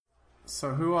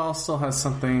So who else still has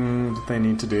something that they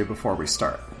need to do before we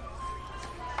start?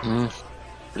 I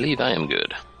believe I am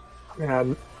good.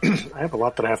 I have a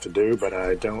lot that I have to do, but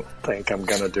I don't think I'm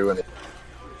going to do it.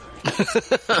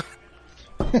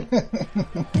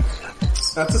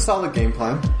 That's a solid game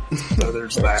plan. So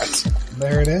there's that.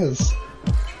 There it is.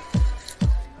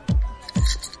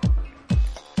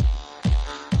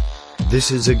 This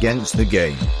is Against the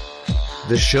Game,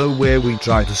 the show where we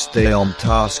try to stay on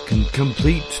task and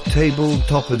complete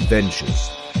tabletop adventures.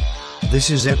 This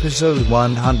is episode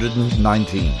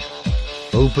 119.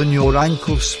 Open your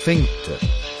ankle sphincter.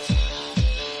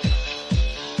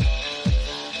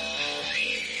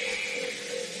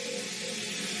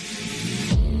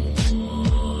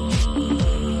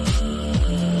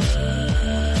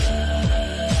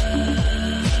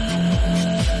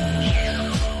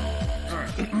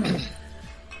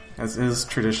 As is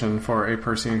tradition for a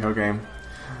Percy & Co. game.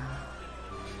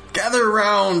 Gather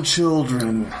round,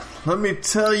 children. Let me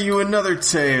tell you another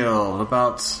tale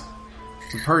about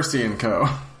Percy & Co.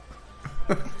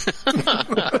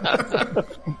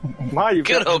 My, you've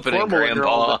Good got opening,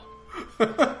 Grandpa. Tell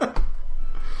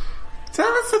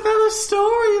us another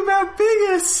story about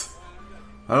Biggus.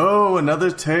 Oh, another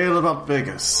tale about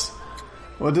Biggus.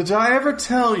 Well, did I ever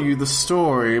tell you the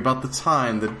story about the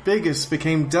time that Biggus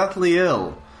became deathly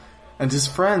ill and his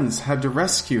friends had to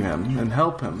rescue him and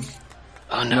help him?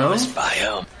 Oh no, it's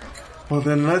bio. Well,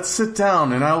 then let's sit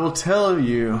down and I will tell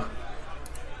you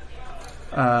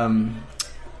A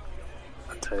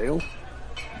tail?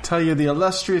 the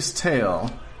illustrious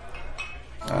tale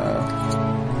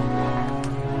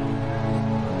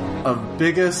of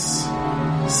Biggus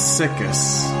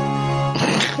Siccus.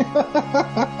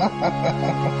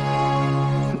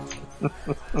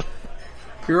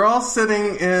 You're all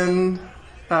sitting in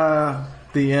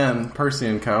the inn,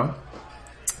 Percy & Co.,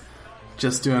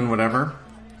 just doing whatever,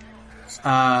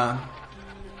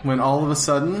 when all of a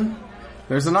sudden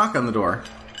there's a knock on the door.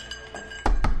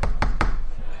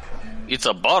 It's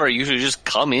a bar. You should just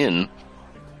come in.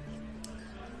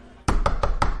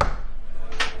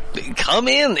 Come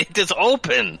in. It is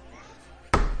open.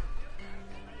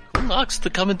 Who knocks to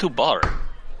come into bar?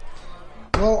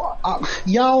 Well,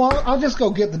 y'all, I'll just go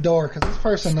get the door because this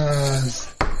person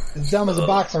is as dumb as a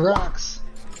box of rocks.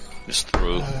 Just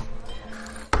through.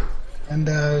 And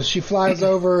she flies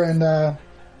over and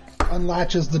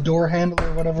unlatches the door handle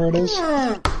or whatever it is.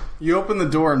 You open the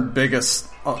door and Biggus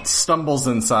stumbles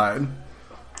inside.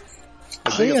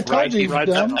 See, I told you, right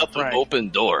dumb. up. Up an open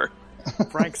door.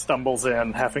 Frank stumbles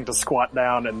in, having to squat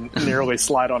down and nearly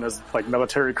slide on his,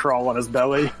 military crawl on his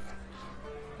belly.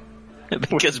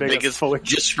 Because Biggus fully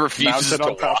just refuses mounted to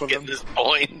on top walk of at him. this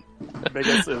point.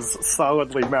 Biggus is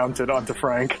solidly mounted onto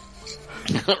Frank.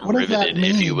 What does that Riveted,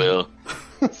 if you mean? will.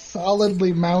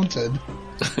 Solidly mounted.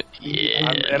 Yeah.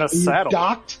 I'm in a Are you saddle.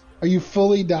 docked? Are you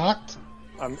fully docked?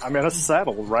 I'm in a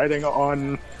saddle, riding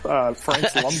on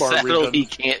Frank's lumbar Saddle region. he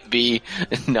can't be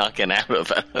knocking out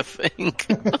of, I think.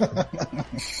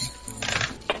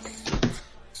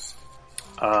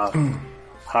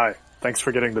 Hi, thanks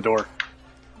for getting the door.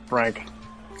 Frank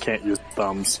can't use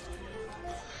thumbs.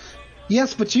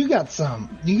 Yes, but you got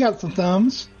some. You got some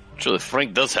thumbs. Actually,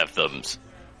 Frank does have thumbs.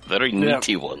 Very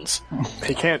meaty ones.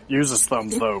 He can't use his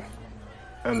thumbs, though.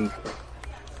 And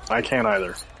I can't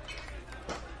either.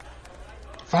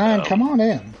 Fine, come on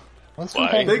in. Let's go why?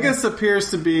 have a drink. Biggus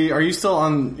appears to be. Are you still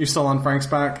on? You're still on Frank's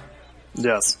back.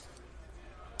 Yes.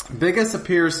 Biggus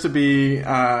appears to be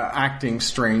acting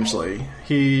strangely.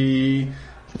 He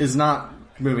is not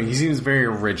moving. He seems very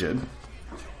rigid.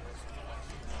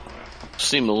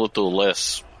 Seem a little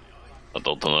less, I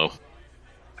don't know,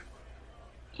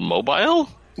 mobile?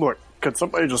 Look, could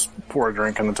somebody just pour a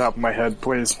drink on the top of my head,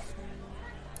 please?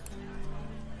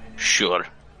 Sure.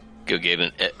 Go get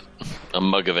a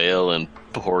mug of ale and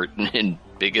pour it in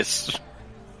Biggus.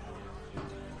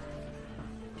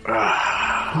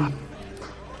 I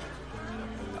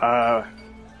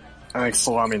think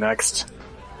salami next.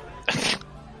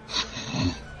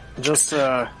 Just,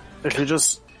 if you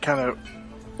just kind of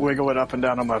wiggle it up and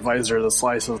down on my visor, the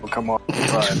slices will come off the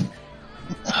side.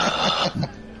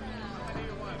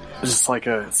 Just like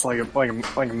a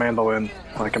mandolin,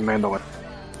 like a mandolin.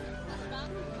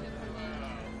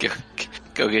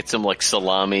 Go get some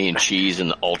salami and cheese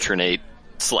and alternate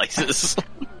slices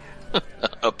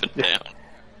up and down.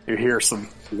 You hear some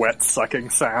wet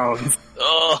sucking sounds.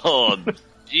 Oh,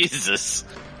 Jesus.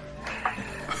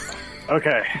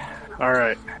 Okay, all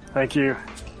right. Thank you.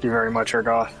 Thank you very much,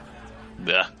 Ergoth.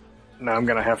 Yeah. Now I'm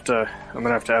gonna have to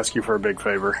ask you for a big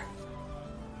favor.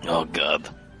 Oh, God.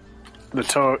 The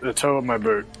toe of my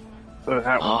boot. That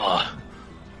one. Oh.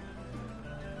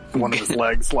 one of his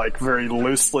legs, like, very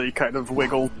loosely kind of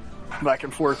wiggle back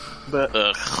and forth a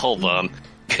bit. Hold on.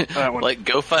 That one. Like,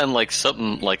 go find, like,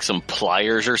 something, like some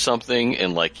pliers or something,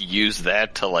 and, like, use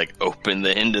that to, like, open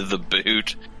the end of the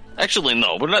boot. Actually,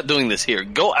 no, we're not doing this here.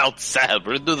 Go outside.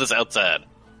 We're gonna do this outside.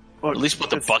 Look, At least put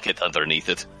the bucket underneath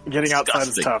it. Getting outside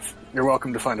is Disgusting. tough. You're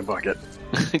welcome to find a bucket.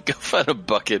 Go find a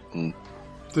bucket and...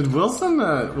 Did Wilson?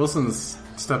 Wilson's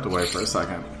stepped away for a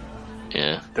second.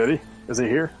 Yeah. Did he? Is he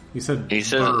here? He said. He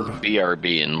says "Burb."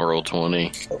 BRB in Moral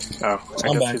 20. Oh, I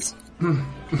I'm guess back. he's...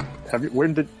 Have you?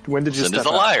 When did you Send step us a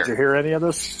out? liar. Did you hear any of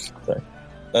this? Sorry.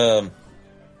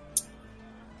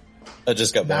 I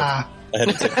just got back. Nah. I had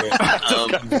to take care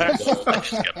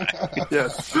of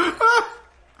Yes.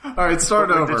 All right, start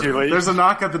When over. did you leave? There's a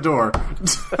knock at the door.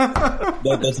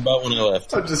 That's about when I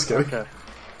left. I'm just kidding. Okay.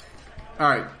 All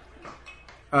right.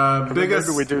 Biggest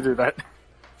Maybe we do that.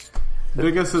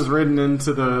 Biggest is ridden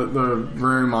into the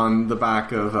room on the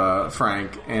back of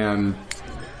Frank, and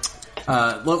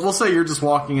we'll say you're just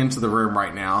walking into the room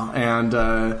right now,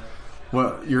 and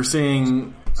what you're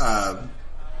seeing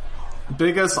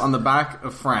Biggest on the back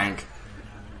of Frank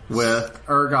with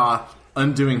Urgoth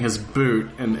undoing his boot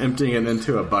and emptying it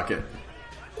into a bucket.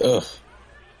 Ugh.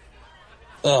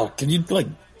 Oh, can you, like,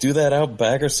 do that out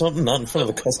back or something? Not in front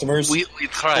of the customers? We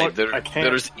tried. Look, I can't.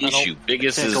 There's I don't- issue.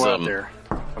 Biggest can't is go out there.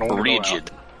 I don't wanna go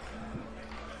rigid.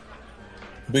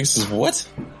 Biggest is what?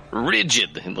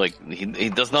 Rigid. Like, he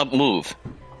does not move.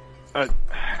 out.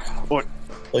 Look,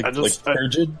 Like, I just- like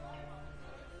turgid?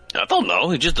 I don't know.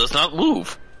 He just does not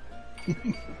move.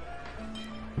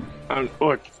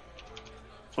 look.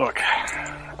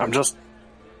 I'm just.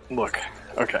 Look.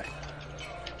 Okay.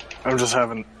 I'm just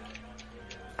having.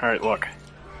 All right. Look.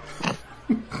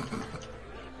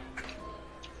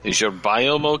 Is your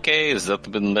biome okay? Has that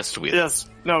been messed with? Yes.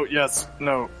 No. Yes.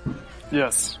 No.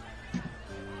 Yes.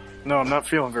 No, I'm not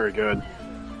feeling very good.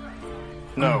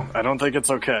 No, I don't think it's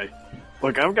okay.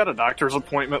 Look, I've got a doctor's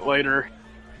appointment later.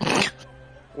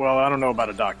 Well, I don't know about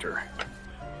a doctor.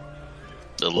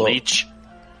 The leech.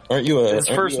 Aren't you a... His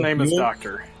aren't first you a name is healer?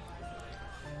 Doctor.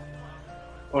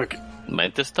 Look,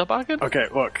 Mantis toboggan? okay,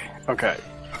 look, okay.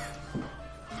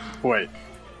 Wait,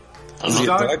 Is he a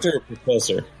Doc- doctor or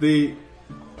professor? The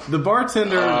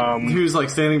bartender who's like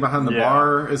standing behind the yeah.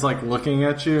 bar is like looking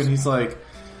at you, and he's like,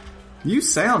 "You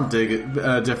sound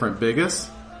different, Biggest."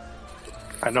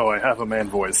 I know I have a man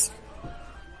voice.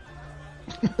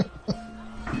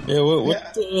 Yeah,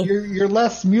 what Yeah, you're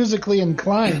less musically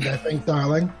inclined, I think,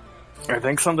 darling. I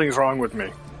think something's wrong with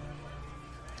me.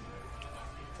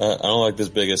 I don't like this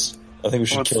Biggest. I think we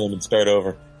should What's- kill him and start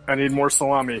over. I need more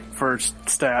salami for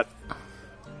stat.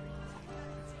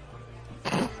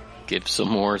 Give some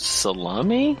more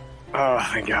salami? Oh,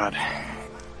 thank God.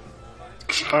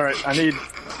 Alright, I need...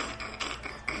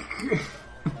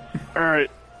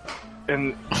 Alright,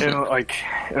 in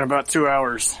about 2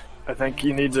 hours, I think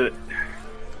you need to...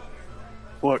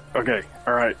 Look, okay,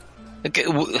 alright. Okay,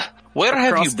 where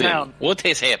have Across you been? town. What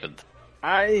has happened?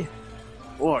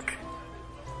 Look,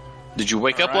 Did you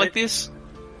wake up Alright. like this?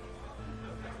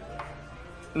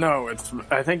 no,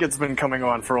 I think it's been coming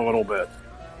on for a little bit.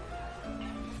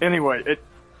 Anyway,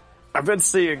 I've been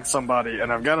seeing somebody,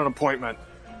 and I've got an appointment.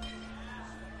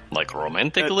 Like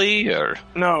romantically, or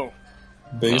No,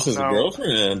 Biggest is a no.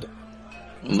 girlfriend.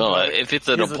 no? If it's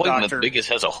an He's a appointment, doctor. Biggest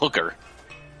has a hooker.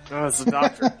 no, it's a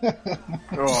doctor.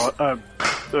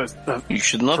 You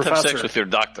should not have sex Professor. with your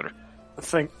doctor.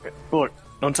 Look,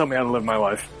 don't tell me how to live my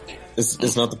life.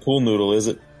 It's not the pool noodle, is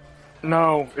it?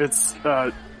 No, it's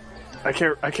I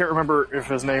can't remember if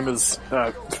his name is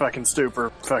Feckin' Stoop or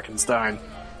Feckin' Stein.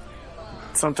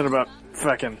 Something about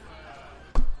Feckin'.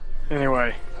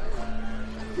 Anyway,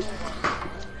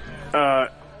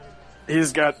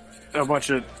 he's got a bunch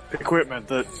of equipment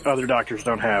that other doctors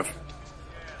don't have.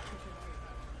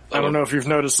 I don't know if you've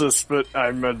noticed this, but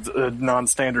I'm a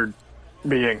non-standard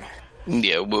being.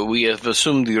 Yeah, well, we have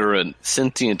assumed you're a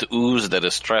sentient ooze that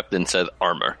is trapped inside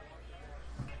armor.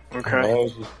 Okay.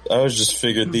 I was just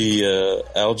figured the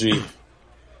algae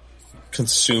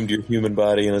consumed your human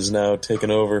body and is now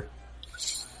taken over.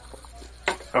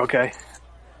 Okay.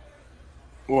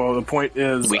 Well, the point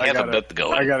is, We have a bet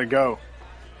going. I gotta go.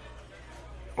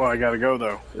 Well, I gotta go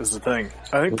though. Is the thing.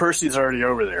 I think Percy's already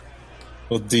over there.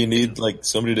 Well, do you need, like,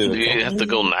 somebody to... Do you have to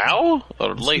go now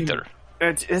or later?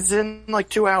 It's in like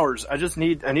 2 hours. I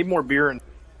need more beer and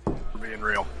for being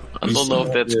real. I don't know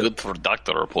if that's Yeah. good for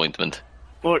doctor appointment.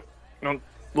 Look, don't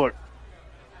look.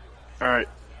 All right.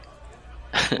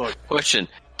 Look, Question: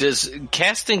 does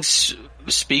casting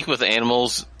speak with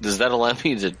animals? Does that allow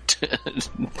me to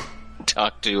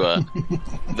talk to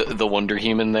the Wonder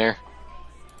Human there?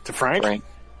 to Frank.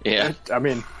 Yeah. I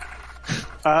mean,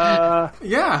 Yeah,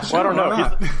 sure, well, I don't why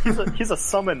not? know. He's a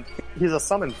summon. He's a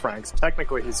summon Frank. So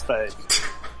technically, he's Fae.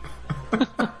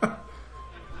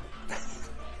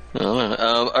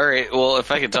 All right. Well,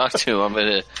 if I can talk to him, I'm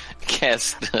going to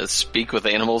cast Speak with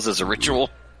Animals as a ritual.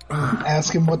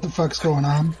 Ask him what the fuck's going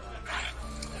on.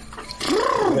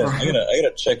 I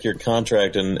gotta check your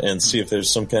contract and see if there's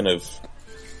some kind of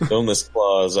illness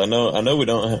clause. I know we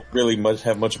don't really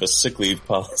have much of a sick leave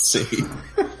policy.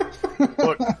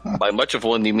 Look, By much of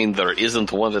one, you mean there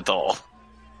isn't one at all.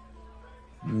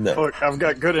 No, look, I've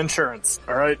got good insurance.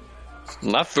 All right.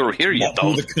 Not through here, you not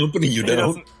through don't. the company you He don't.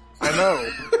 doesn't. I know.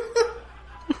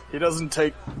 He doesn't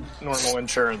take normal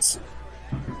insurance.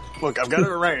 Look, I've got it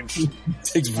arranged.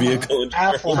 Takes vehicle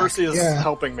insurance. Affleck, Percy is yeah.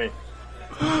 helping me.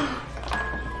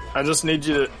 I just need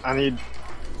you to.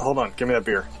 Hold on. Give me that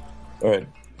beer. All right.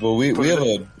 Well, we have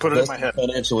a put it in my head.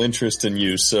 financial interest in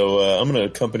you, so I'm going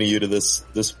to accompany you to this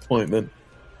appointment.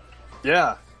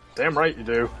 Yeah. Damn right you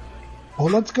do. Well,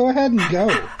 let's go ahead and go.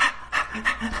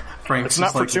 Frank's It's not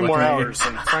just, for like, 2 more looking at you. hours,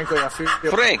 and frankly, I feel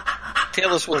Frank,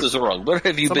 tell us what is wrong. Where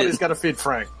have you somebody's been? got to feed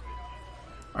Frank.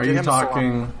 Are Get you him a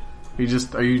talking?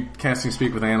 Are you casting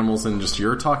Speak with Animals and just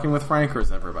you're talking with Frank, or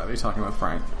is everybody talking with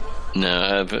Frank?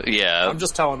 No, yeah. I'm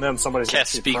just telling them somebody's got to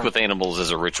Cast feed Speak Frank. with Animals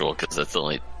as a ritual because that's the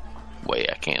only way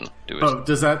I can do it. Oh,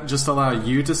 does that just allow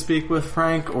you to speak with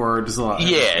Frank, or does it allow?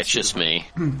 Yeah, it's just me.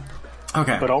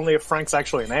 Okay. But only if Frank's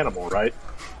actually an animal, right?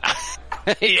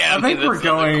 Yeah, I think mean, we're that's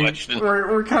another going. question.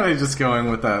 We're kind of just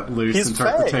going with that loose He's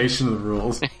interpretation of the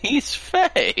rules. He's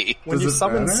Fae. When Does you it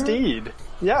summon matter? Steed.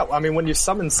 Yeah, I mean, when you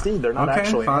summon Steed, they're not Okay,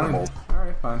 actually fine. animals. All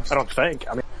right, fine. I don't think.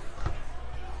 I mean,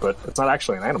 but it's not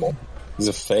actually an animal. He's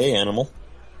a fey animal.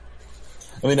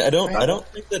 I mean, I don't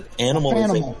think that animal is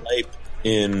Animal. a type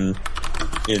in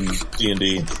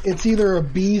D&D. It's either a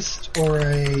beast or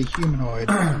a humanoid,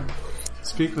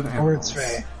 Speak with or animals. it's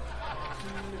Fae.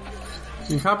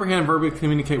 You can comprehend and verbally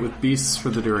communicate with beasts for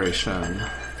the duration.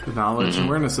 The knowledge and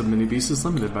awareness of many beasts is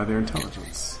limited by their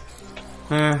intelligence.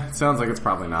 It sounds like it's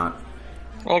probably not.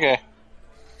 Okay.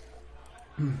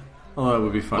 Although it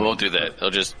would be I funny. won't do that. I'll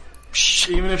just.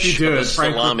 Even if you do shove a it,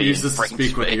 Frank salami in refuses to Frank's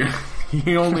speak with face. you.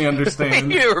 He only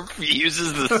understands. He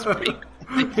refuses to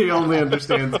speak. He only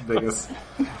understands Biggest.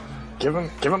 Give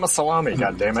him a salami,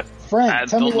 goddammit. Frank, I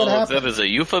tell don't me what know if that happened. is a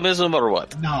euphemism or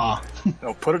what. Nah.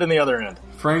 No, put it in the other end.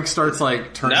 Frank starts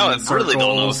like turning Now I in really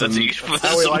don't know if circles that's a and euphemism.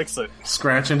 How he likes it.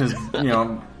 scratching his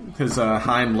his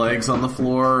hind legs on the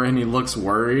floor, and he looks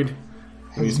worried.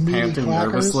 And he's His meaty panting clackers.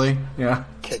 nervously. Yeah,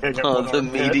 Kicking it Oh, with the our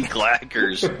head. meaty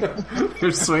clackers.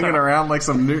 they're swinging around like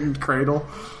some Newton cradle.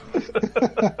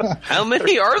 How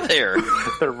many are there?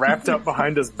 They're wrapped up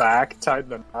behind his back, tied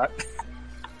in a knot.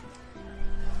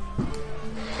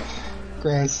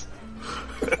 Gross.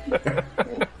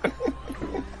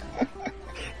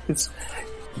 He's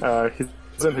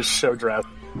in his show dress.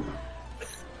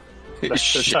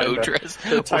 Show dress?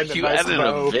 They're Were tied in a you nice at an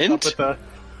bow event?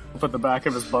 Up at the back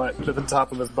of his butt, to the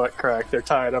top of his butt crack. They're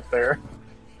tied up there.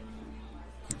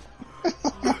 It's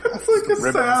like a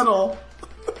Ribbons. saddle.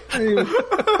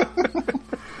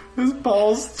 His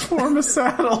balls form a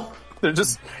saddle.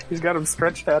 He's got them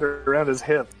stretched out around his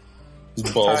hip,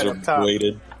 His balls Tied are up top.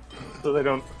 weighted. so they're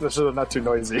not too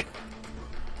noisy.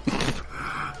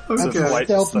 Okay. White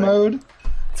Stealth thing. mode.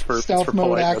 It's for Stealth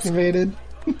mode politeness. activated.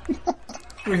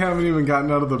 We haven't even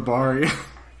gotten out of the bar yet.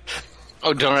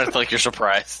 Oh, don't act like you're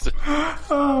surprised.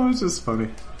 Oh, it's just funny.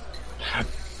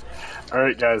 All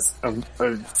right, guys.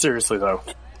 Seriously though,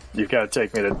 you've got to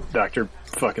take me to Dr.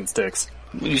 fucking Sticks.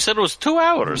 You said it was 2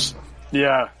 hours.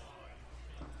 Yeah,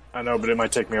 I know, but it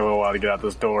might take me a little while to get out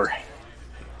this door.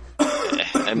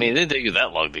 I mean, it didn't take you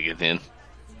that long to get in.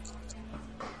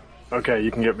 Okay,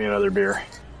 you can get me another beer.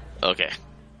 Okay.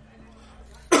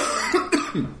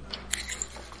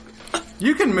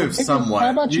 You can move somewhat.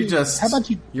 how about you you- just how about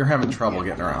you- you're having trouble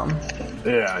getting around.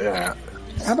 Yeah.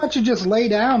 How about you just lay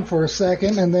down for a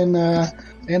second, and then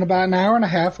in about an hour and a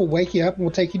half, we'll wake you up and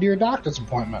we'll take you to your doctor's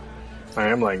appointment. I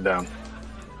am laying down.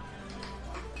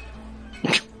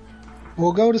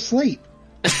 We'll go to sleep.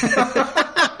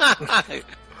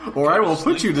 Or I will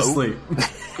put you to sleep.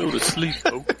 Go to sleep.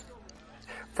 Oh.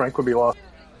 Frank would be lost.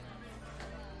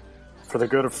 For the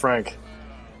good of Frank.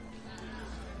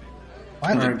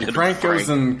 What? All right, Frank goes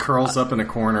and curls up in a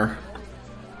corner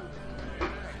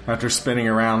after spinning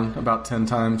around about 10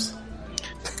 times.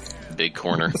 Big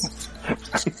corner.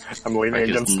 I'm leaning Frank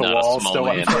is against the not a wall, small still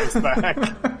on man. Frank's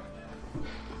back.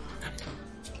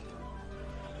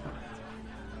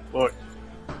 Look.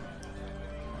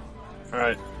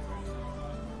 Alright.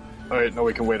 Alright, no,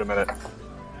 we can wait a minute.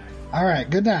 All right.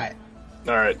 Good night.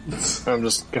 All right, I'm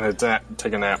just gonna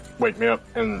take a nap. Wake me up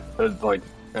in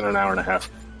in an hour and a half.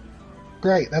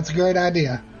 Great, that's a great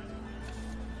idea.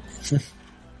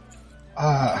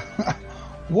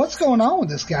 What's going on with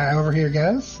this guy over here,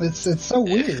 guys? It's so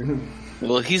weird.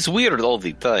 Well, he's weird all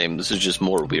the time. This is just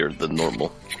more weird than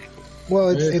normal. Well,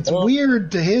 it's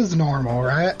weird to his normal,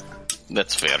 right?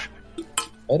 That's fair.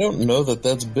 I don't know that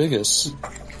that's Biggest.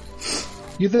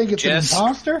 You think it's Jess? an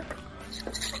imposter?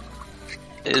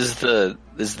 Is the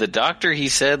doctor he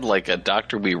said like a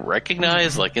doctor we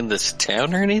recognize, like in this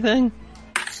town or anything?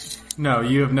 No,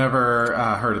 you have never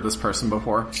heard of this person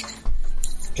before.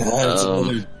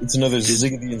 God, it's another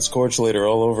Ziggity and Scorchlator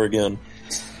all over again.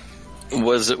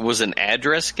 Was an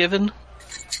address given?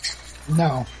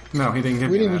 No, No, he didn't give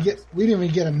we you didn't that. we didn't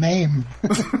even get a name.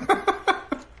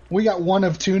 We got one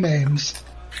of two names.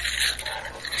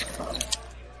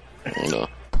 I don't know.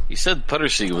 He said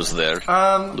Percy was there.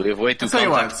 Do we have a way to Tell you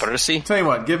contact what. Percy? Tell you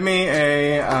what, give me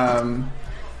a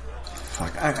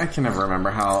I can never remember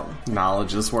how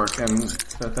knowledges work. And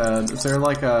is there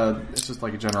like it's just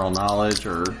like a general knowledge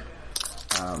or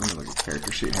let me look at the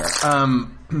character sheet here.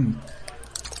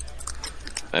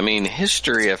 I mean,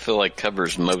 history I feel like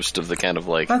covers most of the kind of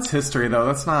like That's history though.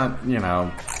 That's not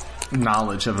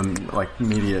knowledge of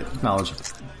immediate knowledge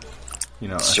of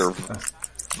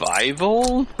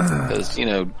survival, because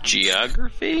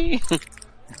geography.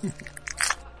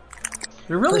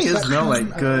 There really is no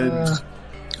like good. I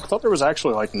thought there was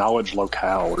actually like knowledge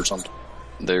locale or something.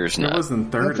 There's It not. was in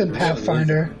third. That's in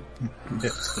Pathfinder.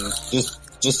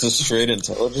 Just a straight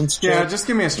intelligence check? Yeah, just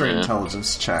give me a straight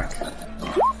intelligence check.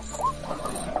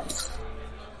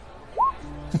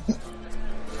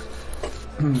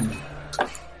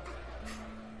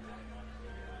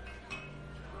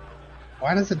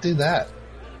 Why does it do that?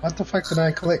 What the fuck did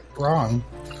I click wrong?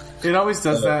 It always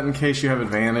does that in case you have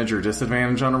advantage or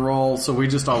disadvantage on a roll. So we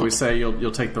just always say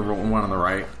you'll take the one on the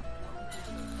right.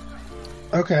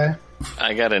 Okay.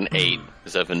 I got an 8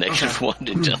 because I have a -1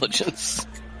 intelligence.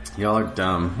 Y'all are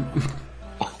dumb.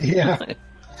 Yeah.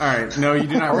 All right, no, you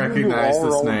do not recognize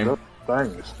this name.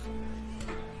 Things.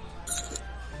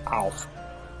 Ow.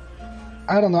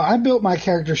 I don't know. I built my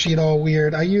character sheet all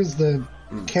weird. I used the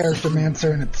character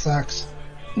mancer and it sucks.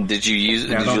 Did you use?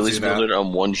 Yeah, did don't you at do least build that. it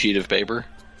on one sheet of paper?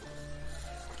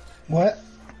 What?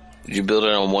 Did you build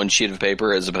it on one sheet of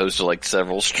paper as opposed to like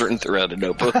several strewn throughout a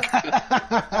notebook?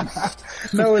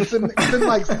 No, it's in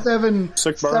like seven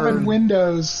Sick burn. seven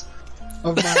windows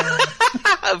of my.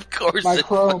 Of course My it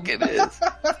Chrome. fucking is.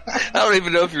 I don't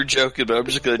even know if you're joking, but I'm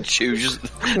just going to choose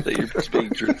that you're just being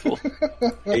truthful.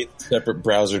 8 separate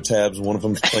browser tabs, one of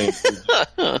them's plain.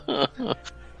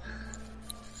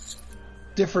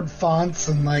 different fonts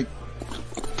and like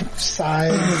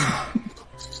size.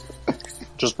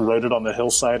 Just wrote it on the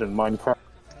hillside in Minecraft.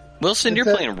 Wilson, you're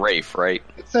It's a- playing Rafe, right?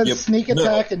 It says Yep. sneak No.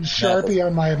 attack and Sharpie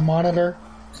on my monitor.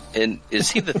 And is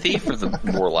he the thief or the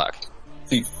warlock?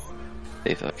 Thief.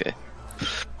 Thief, okay.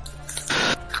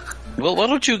 Well, why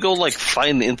don't you go, like,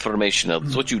 find the information out?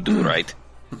 That's what you do, right?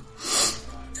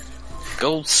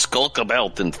 Go skulk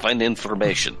about and find the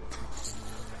information.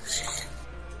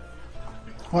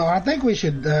 Well, I think we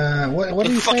should. What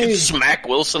do you Fucking say? smack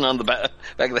Wilson on the back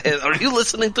of the head. Are you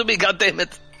listening to me? God damn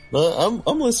it! No,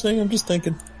 I'm listening. I'm just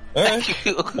thinking. All right. Thank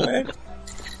you. All right.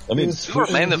 I mean, You're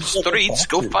a man of streets.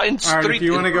 Go find All right, street. if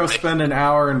you want to go information. spend an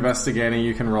hour investigating,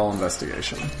 you can roll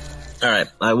investigation. All right,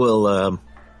 I will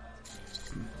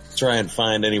try and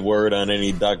find any word on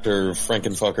any Dr.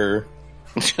 Frankenfucker.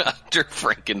 Dr.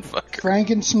 Frankenfucker.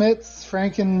 Frankensmiths,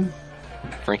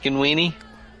 Frankenweenie?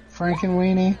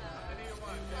 Frankenweenie.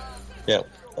 Yeah,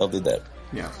 I'll do that.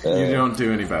 Yeah, you don't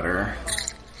do any better.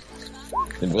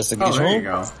 Investigation. Oh, there you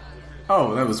go.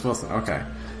 Oh, that was Wilson. Okay.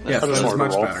 Yes, I that just was wanted to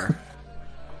much roll. better.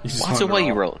 You just What's wanted the to way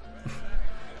you roll. roll?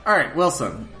 All right,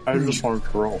 Wilson. I just wanted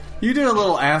to roll. You do a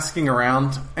little asking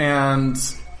around, and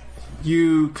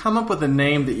you come up with a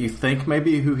name that you think may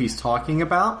be who he's talking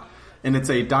about, and it's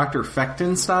a Dr.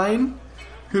 Fechtenstein,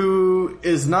 who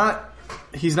is not...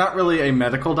 He's not really a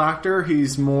medical doctor.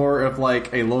 He's more of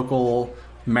like a local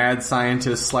mad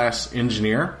scientist /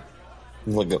 engineer.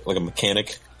 Like a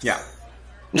mechanic. Yeah.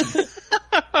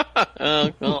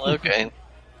 Well, okay.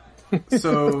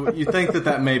 So you think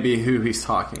that may be who he's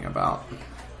talking about.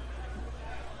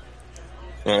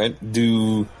 All right.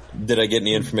 Did I get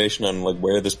any information on like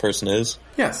where this person is?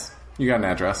 Yes, you got an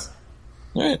address.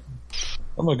 All right.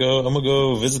 I'm gonna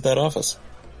go visit that office.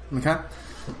 Okay.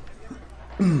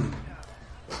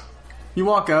 You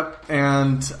walk up,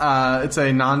 and it's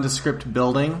a nondescript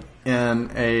building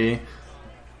in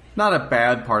not a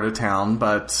bad part of town,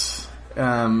 but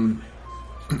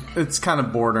it's kind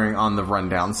of bordering on the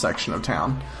rundown section of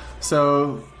town.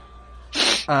 So,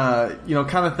 kind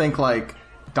of think like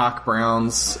Doc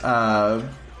Brown's, lab,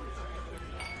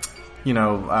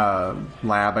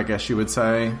 I guess you would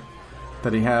say,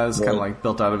 that he has, kind of like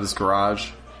built out of his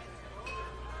garage.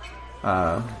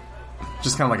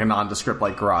 Just kind of like a nondescript,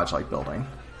 like garage-like building.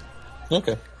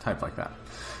 Okay. Type like that.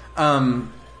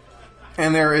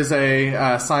 And there is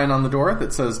a sign on the door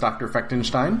that says Dr.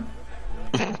 Fechtenstein.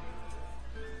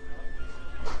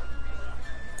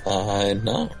 I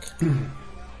knock.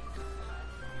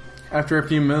 After a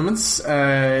few moments,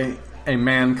 a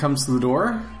man comes to the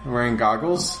door wearing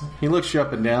goggles. He looks you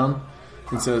up and down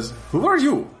and says, "Who are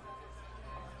you?"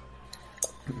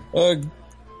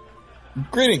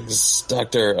 Greetings,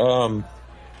 Doctor. I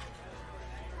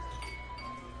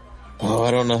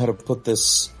don't know how to put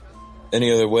this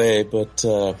any other way, but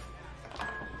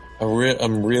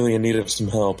I'm really in need of some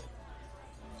help.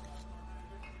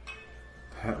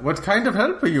 What kind of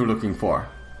help are you looking for?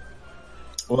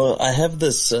 Well, I have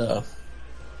this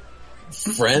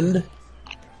friend.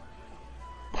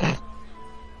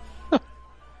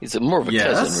 He's more of a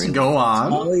cousin, really. Go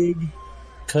on. Colleague,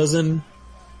 cousin,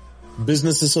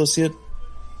 business associate.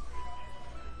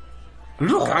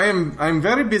 Look, I'm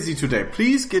very busy today.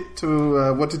 Please get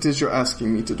to what it is you're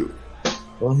asking me to do.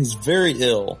 Well, he's very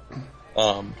ill,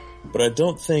 but I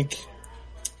don't think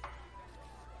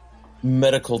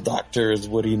medical doctor is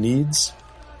what he needs.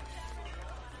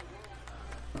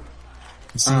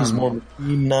 He seems more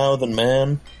machine now than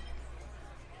man.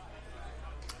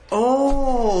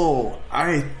 Oh,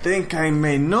 I think I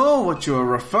may know what you're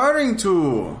referring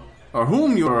to, or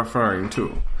whom you're referring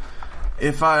to.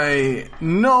 If I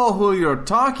know who you're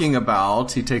talking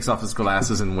about, he takes off his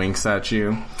glasses and winks at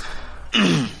you.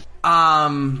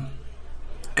 And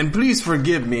please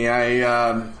forgive me,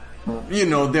 there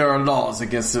are laws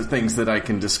against the things that I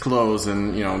can disclose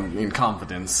and, in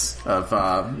confidence of,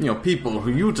 people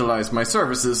who utilize my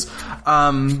services.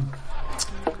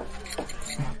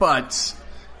 But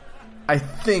I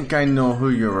think I know who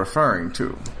you're referring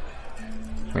to.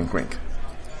 Wink, wink.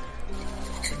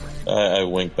 I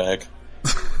wink back.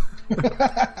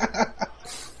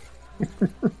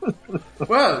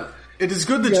 Well, it is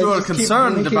good that you are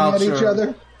concerned about each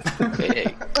other.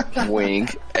 Hey,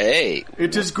 wink. Hey.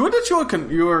 It is good that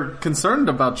you are concerned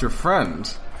about your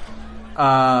friend.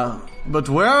 But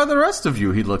where are the rest of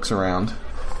you? He looks around.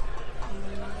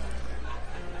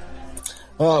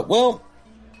 Well,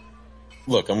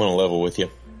 look, I'm gonna level with you.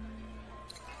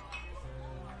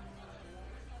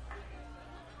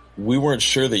 We weren't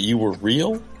sure that you were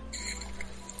real,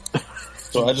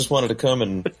 so I just wanted to come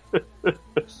and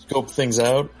scope things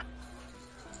out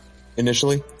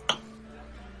initially.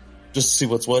 Just to see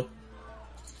what's what.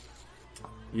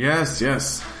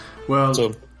 Yes. Well,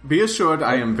 So- be assured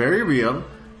I am very real,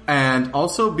 and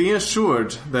also be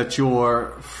assured that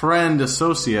your friend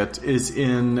associate is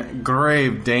in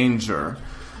grave danger.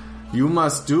 You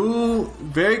must do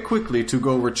very quickly to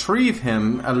go retrieve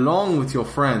him along with your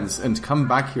friends and come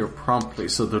back here promptly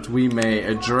so that we may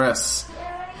address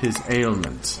his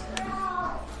ailment.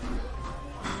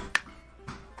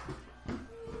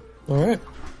 Alright.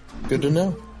 Good to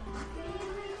know.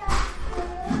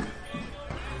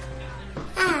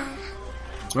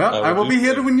 Well, I will be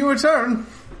here when you return.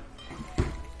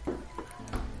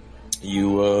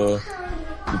 You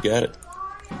got it.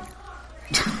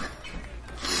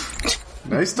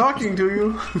 Nice talking to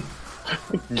you.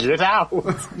 Get out!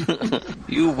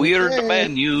 You weird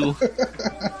man, you.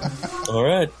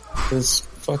 Alright. This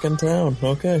fucking town.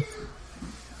 Okay.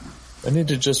 I need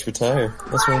to just retire.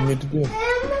 That's what I need to do.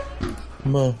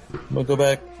 I'm gonna go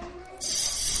back.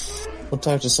 I'll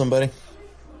talk to somebody.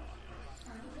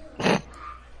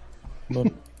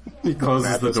 He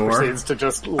closes the door. Proceeds to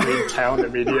just leave town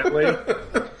immediately.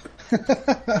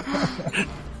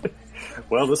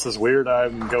 Well, this is weird.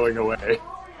 I'm going away.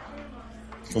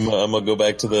 I'm gonna go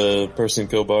back to the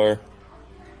Persico bar.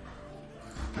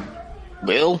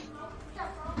 Well,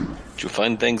 did you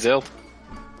find things out?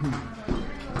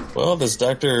 Well, this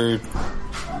Dr.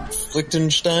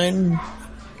 Flichtenstein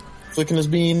flicking his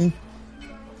bean.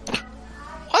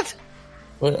 What?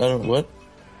 What?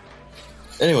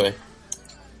 Anyway.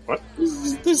 What?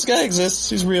 This guy exists.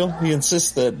 He's real. He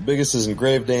insists that Biggest is in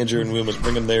grave danger and we must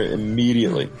bring him there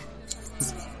immediately.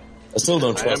 I still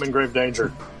don't I trust am in him. grave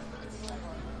danger.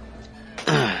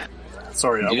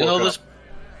 Sorry, I Do you know woke this?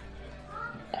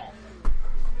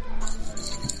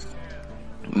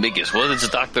 Biggest, what is the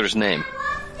doctor's name?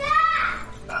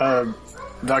 up.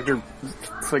 Dr.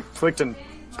 Flichtenstein.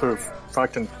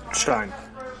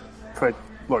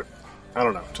 Look, I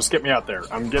don't know. Just get me out there.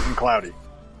 I'm getting cloudy.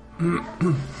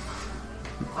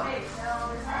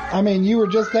 I mean, you were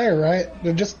just there, right?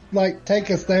 Just, take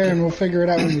us there and we'll figure it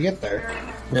out when we get there.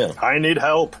 Yeah. I need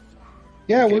help.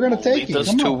 Yeah, we're going to take Lead you. us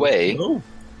Come to on. way. Oh,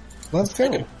 Let's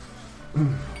go.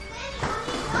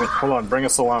 Hold on, bring a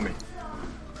salami.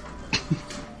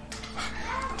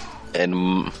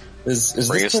 And is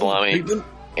bring a this salami treatment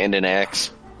and an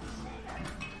axe.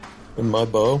 in my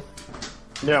bow?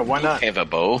 Yeah, why not? Have a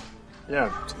bow.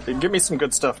 Yeah, give me some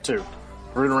good stuff too.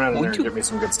 Root around in there and give me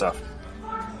some good stuff.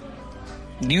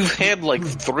 You've had like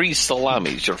 3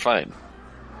 salamis. You're fine.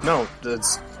 No,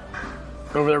 it's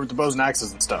over there with the bows and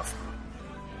axes and stuff.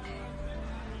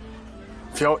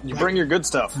 If you bring your good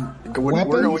stuff, we're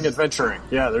Weapons? going adventuring.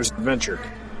 Yeah, there's adventure.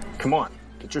 Come on,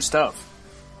 get your stuff.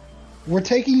 We're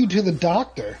taking you to the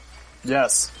doctor.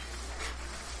 Yes,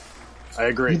 I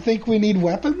agree. You think we need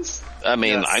weapons? I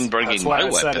mean, Yes, I'm bringing that's why my I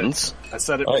said it. weapons. I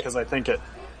said it Right. because I think it.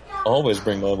 Always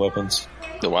bring my weapons.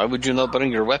 Why would you not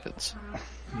bring your weapons?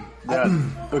 Yeah,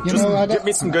 look, You just know, I get don't-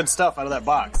 me some good stuff out of that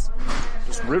box.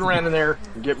 Just root around in there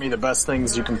and get me the best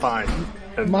things you can find.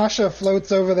 And Masha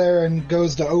floats over there and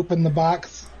goes to open the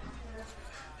box.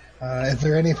 Is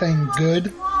there anything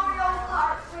good?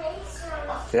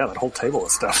 yeah, that whole table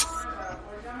of stuff.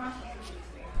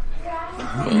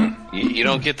 You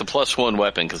don't get the +1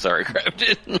 weapon because I already grabbed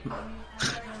it.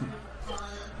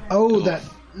 Oh, that.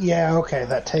 Yeah, okay,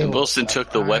 that table. And Wilson took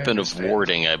the I weapon of understand.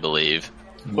 warding, I believe.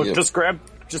 Look, Yep. just grab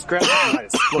something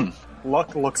nice. Look,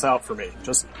 luck looks out for me.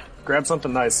 Just grab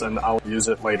something nice and I'll use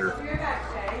it later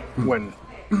when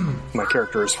my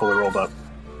character is fully rolled up.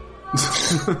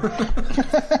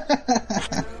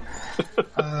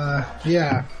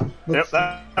 Yeah. Yep,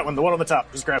 that one, the one on the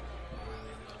top. Just grab.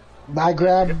 I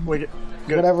grab. We get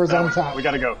good. Whatever's That on one. top. We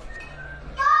gotta go.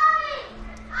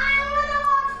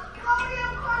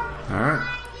 Alright.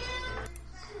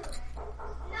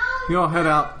 You all head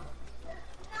out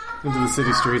into the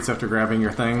city streets after grabbing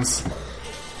your things.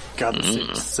 God,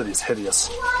 the city's hideous.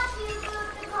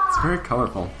 It's very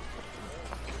colorful.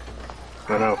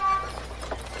 I know.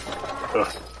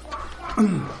 Ugh.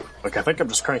 Look, I think I'm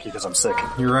just cranky because I'm sick.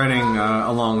 You're riding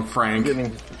along Frank.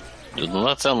 Getting Does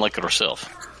not sound like herself.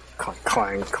 clang,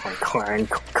 clang, clang, clang,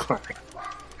 clang.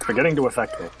 Forgetting to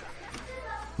affect me.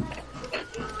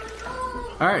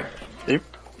 Alright.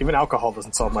 Even alcohol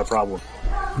doesn't solve my problem.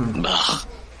 Ugh.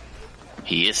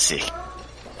 He is sick.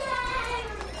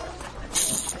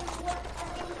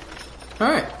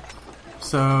 Alright.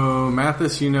 So,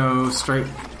 Mathis, you know straight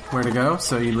where to go,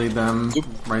 so you lead them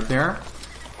right there.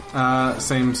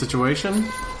 Same situation.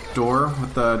 Door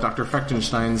with Dr.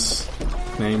 Fechtenstein's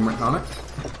name written on it.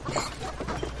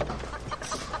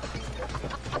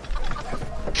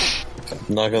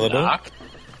 Knock on the door. Knock.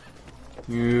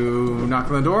 You knock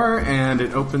on the door, and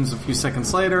it opens a few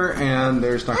seconds later, and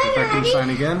there's Dr.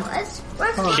 Fechtenstein again.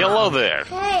 Hello there.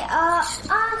 Hey,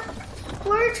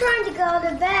 we're trying to go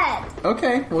to bed.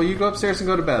 Okay, well, you go upstairs and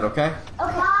go to bed, okay?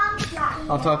 Okay.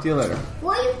 I'll talk to you later.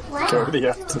 What are you playing? Already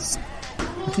have to.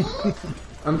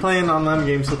 I'm playing online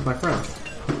games with my friends.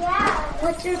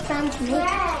 What's your friend's name?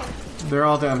 They're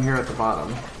all down here at the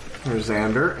bottom. There's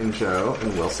Xander and Joe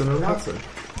and Wilson and Watson.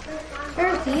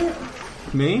 Where's you?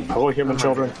 Me? Hello, human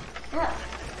children.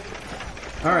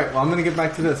 Alright, well, I'm gonna get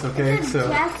back to this, okay? So,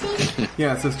 Jesse?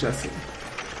 yeah, it says Jesse.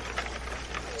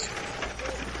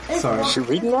 Sorry. Is she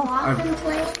reading that? Watson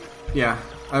playing? Yeah,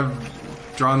 I've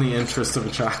drawn the interest of a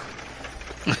child.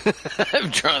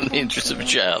 I've drawn the interest of a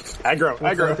child. Aggro,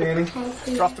 What's that, aggro.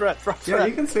 Danny? Drop threat, drop Yeah, threat.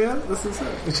 you can see it. This is it.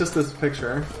 It's just this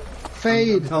picture.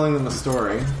 Fade. I'm telling them a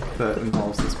story that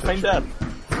involves this picture. Feign dead.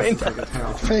 Feign dead.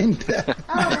 Hell. Fade death.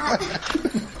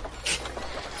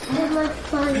 That was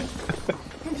funny.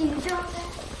 Did you draw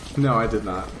that? No, I did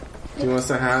not. Do you want to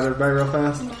say hi to everybody real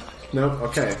fast? Nope?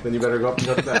 Okay, then you better go up and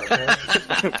go to bed, okay?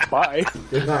 Bye.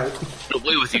 Good night.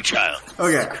 Away with you, child.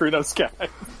 Okay, Crudo Sky.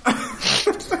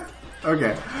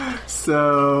 okay.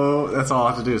 So, that's all I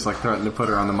have to do is like threaten to put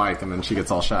her on the mic and then she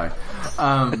gets all shy.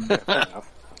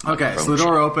 Okay, so the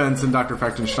door opens and Dr.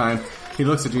 Fechtenstein, he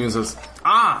looks at you and says,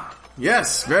 "Ah,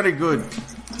 yes, very good.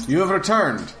 You have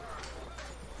returned.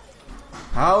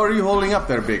 How are you holding up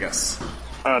there, Bigus?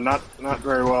 Not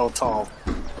very well at all.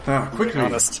 Quickly,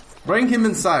 Honest. bring him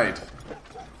inside."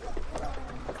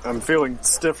 I'm feeling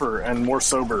stiffer and more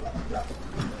sober.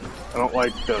 I don't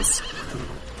like this.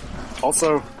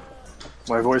 Also,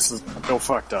 my voice is still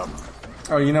fucked up.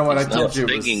 Oh, you know what I Not told you?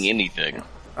 It was, singing anything.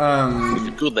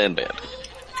 um, Good and bad.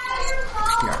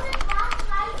 yeah.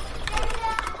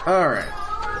 Alright.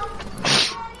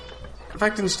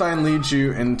 Fechtenstein leads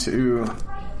you into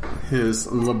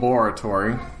his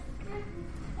laboratory.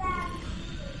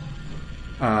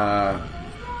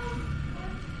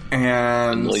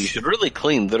 And Well, you should really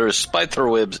clean. There are spider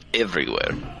webs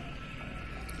everywhere.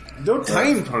 no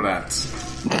time for that.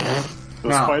 The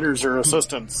Now- spiders are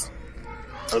assistants.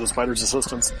 Are the spiders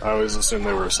assistants? I always assumed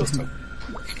they were assistant.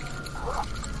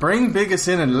 Bring Biggest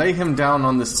in and lay him down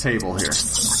on this table here.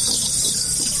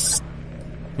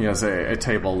 He has a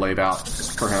table laid out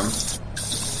for him.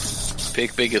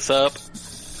 Pick Biggest up.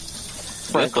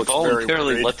 You have to looks very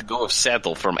voluntarily worried. let go of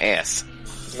saddle from ass.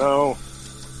 No,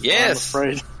 Yes! I'm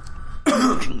afraid.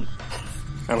 I'm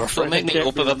afraid. Don't make I me can't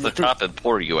open do up the that. top and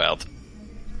pour you out.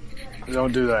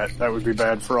 Don't do that. That would be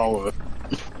bad for all of it.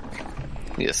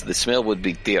 Yes, the smell would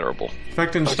be terrible.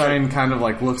 Fechtenstein kind of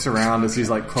like looks around as he's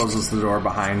like closes the door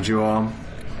behind you all.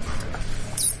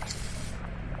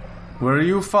 Were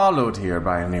you followed here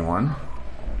by anyone?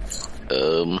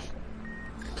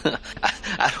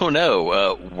 I don't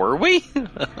know. Were we?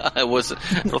 I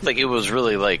don't think it was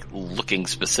really like looking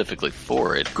specifically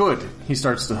for it. Good. He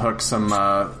starts to hook some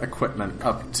equipment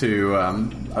up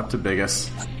to Biggest.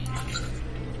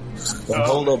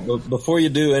 Hold up, before you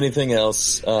do anything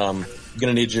else, I'm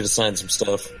gonna need you to sign some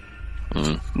stuff.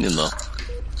 You know.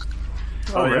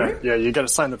 Oh, really? yeah, you got to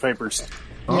sign the papers.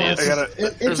 Yes. I gotta,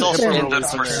 It's There's a also standard.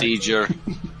 standard procedure.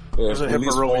 There's a HIPAA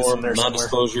Release release in form, there somewhere.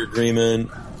 non-disclosure agreement.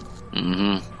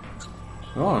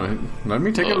 Oh, let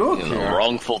me take a look You know, here.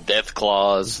 wrongful death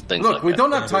clause, things Look, like we that.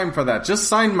 don't have time for that. Just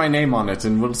sign my name on it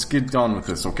and we'll get on with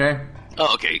this, okay?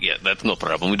 Oh, okay, yeah, that's no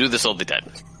problem. We do this all the time.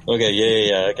 Okay,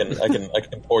 yeah. I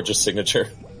can forge a signature.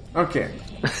 Okay.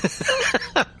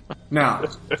 Now,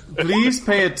 please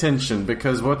pay attention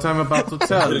because what I'm about to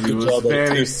tell Good you is job,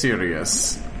 very too.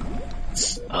 serious.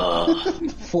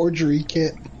 Forgery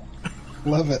kit.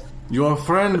 Love it. Your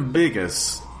friend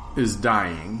Biggest is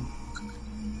dying.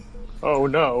 Oh,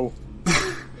 no.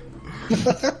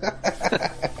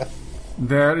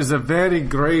 There is a very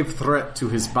grave threat to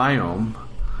his biome.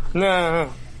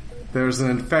 No. There's an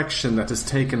infection that has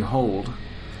taken hold.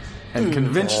 And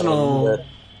conventional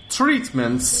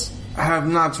treatments have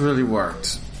not really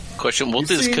worked. Question, what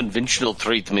You is see- conventional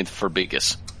treatment for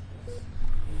biggest?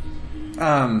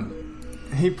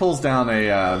 He pulls down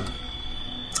a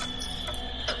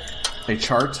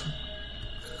chart.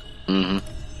 Mm-hmm.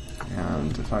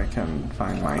 And if I can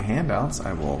find my handouts,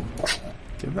 I will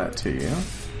give that to you.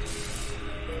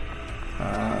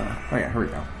 Oh yeah, here we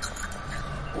go.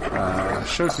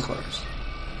 Show to players.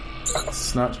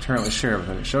 It's not currently shared,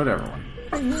 but it showed everyone.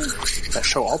 That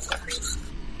show all players.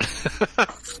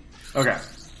 Okay,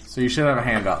 so you should have a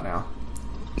handout now.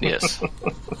 Yes.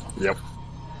 Yep.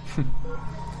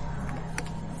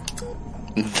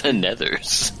 The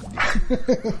Nethers.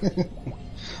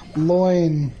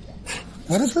 Loin.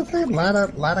 What does it say?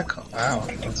 Wow.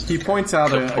 He points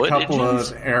out a Kaput couple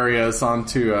engines? of areas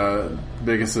onto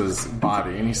Biggus's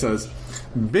body, and he says,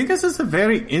 Biggus is a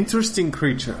very interesting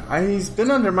creature. He's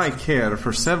been under my care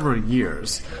for several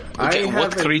years. Okay, I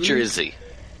what have creature at is he?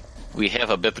 We have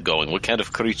a bit going. What kind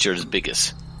of creature is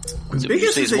biggest?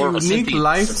 Biggest is a unique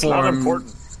life It's not form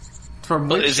important. from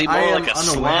But which is he I more am like a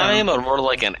unaware. slime or more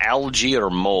like an algae or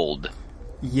mold?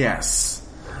 Yes.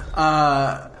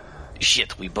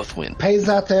 Shit, we both win. Pays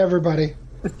out to everybody.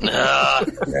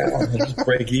 Just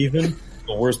break even.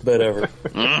 The worst bet ever.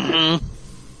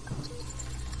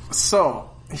 So,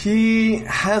 he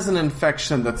has an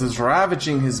infection that is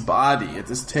ravaging his body. It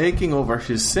is taking over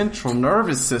his central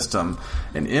nervous system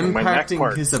and my neck impacting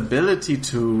parts. his ability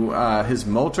to, his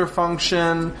motor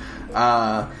function,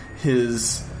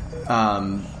 his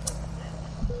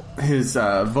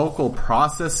vocal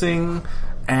processing,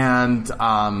 and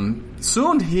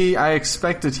soon I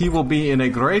expect that he will be in a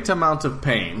great amount of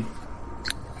pain.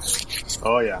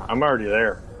 Oh, yeah. I'm already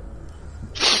there.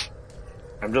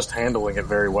 I'm just handling it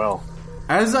very well.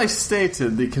 As I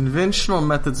stated, the conventional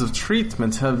methods of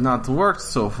treatment have not worked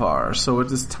so far, so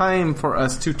it is time for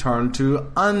us to turn to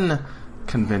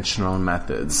unconventional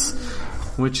methods,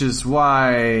 which is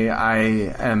why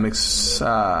I am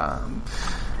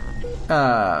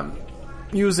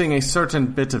using a certain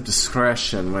bit of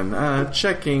discretion when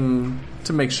checking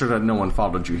to make sure that no one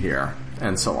followed you here,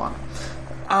 and so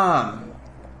on.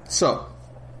 So,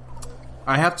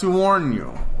 I have to warn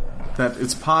you that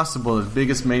it's possible that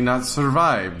Biggest may not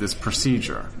survive this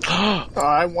procedure.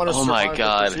 I want to Oh my survive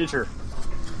God. the procedure.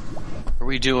 Are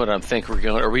we doing what I think we're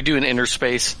going? Are we doing inner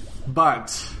space? But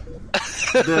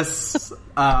this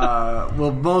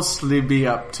will mostly be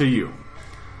up to you.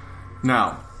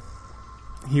 Now,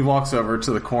 he walks over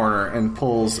to the corner and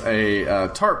pulls a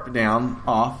tarp down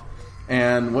off,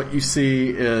 and what you see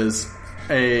is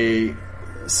a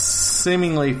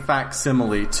seemingly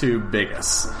facsimile to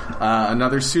Biggest.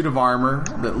 Another suit of armor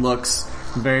that looks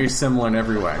very similar in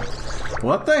every way.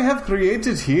 What I have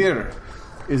created here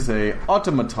is a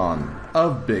automaton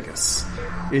of Bigus.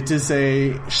 It is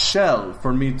a shell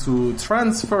for me to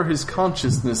transfer his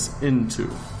consciousness into,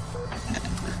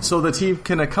 so that he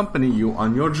can accompany you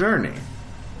on your journey.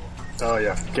 Oh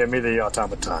yeah, give me the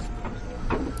automaton.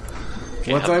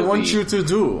 Okay, What how I do want we- you to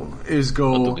do is How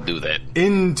do go we do that?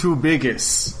 into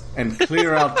Bigus and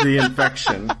clear out the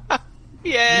infection.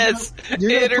 Yes,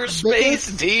 You're gonna inner put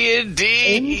space Bigus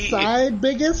D&D. Inside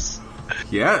Bigus?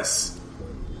 Yes.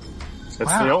 It's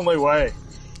Wow. the only way.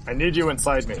 I need you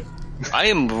inside me. I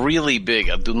am really big.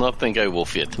 I do not think I will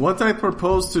fit. What I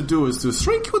propose to do is to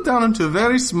shrink you down into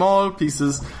very small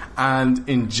pieces and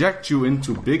inject you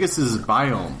into Bigus's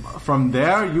biome. From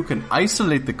there, you can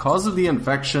isolate the cause of the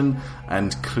infection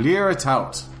and clear it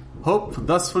out. Hope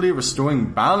thusly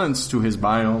restoring balance to his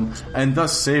biome and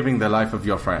thus saving the life of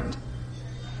your friend.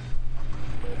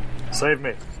 Save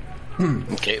me.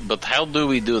 Okay, but how do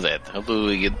we do that? How do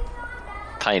we get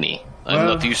tiny? I'm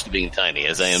Well- not used to being tiny,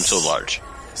 as I am so large.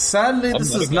 Sadly, this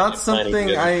gonna is get not you tiny something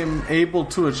bigger. I am able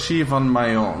to achieve on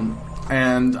my own,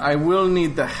 and I will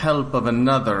need the help of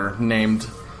another named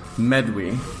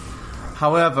Medwi.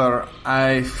 However,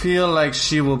 I feel like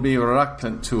she will be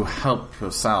reluctant to help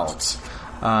us out.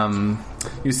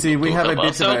 You see, we To have a help bit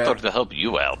us of out or a... to help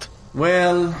you out?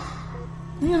 Well,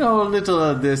 you know, a little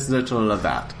of this, little of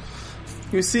that.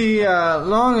 You see,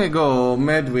 long ago,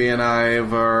 Medwi and I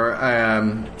were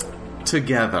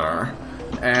together,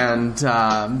 and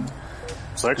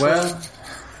Sexual? well,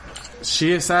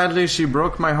 she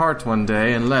broke my heart one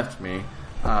day and left me,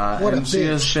 What a and she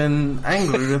has bitch. been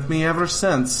angry with me ever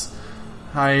since.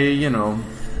 I,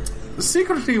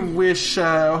 secretly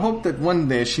hope that one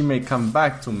day she may come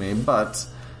back to me, but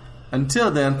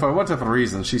until then, for whatever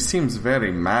reason, she seems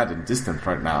very mad and distant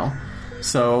right now.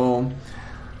 So,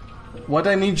 what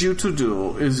I need you to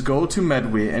do is go to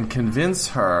Medwi and convince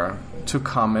her to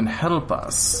come and help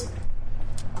us.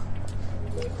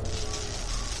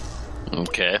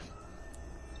 Okay.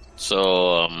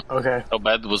 So, Okay. how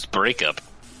bad was breakup?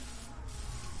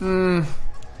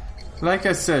 Like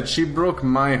I said, she broke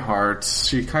my heart.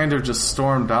 She kind of just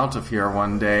stormed out of here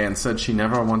one day and said she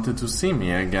never wanted to see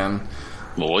me again.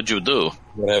 Well, what'd you do?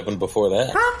 What happened before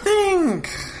that? Nothing!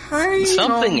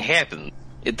 Something happened.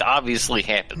 It obviously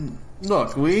happened.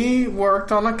 Look, we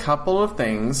worked on a couple of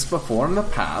things before in the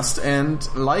past, and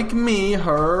like me,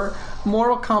 her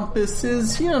moral compass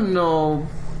is,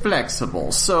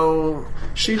 flexible. So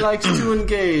she likes to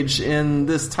engage in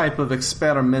this type of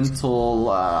experimental,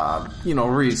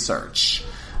 research.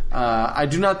 I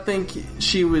do not think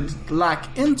she would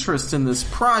lack interest in this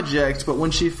project, but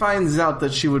when she finds out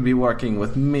that she would be working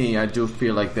with me, I do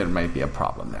feel like there might be a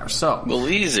problem there. So, Well,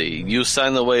 easy. You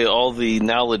sign away all the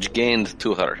knowledge gained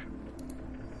to her.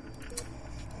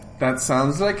 that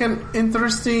sounds like an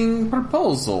interesting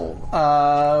proposal.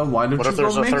 Why don't What you if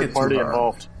there's go a make third it party to her?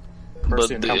 involved? But,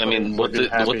 Mercy and I company mean, would be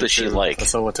happy what does she to like?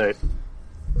 Facilitate.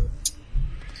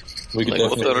 We could Like, what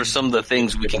definitely are some of the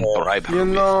things we can bribe her You with?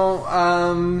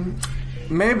 know,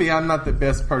 maybe I'm not the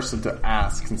best person to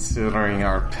ask considering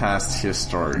our past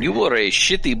history. You were a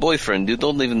shitty boyfriend. You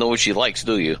don't even know what she likes,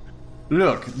 do you?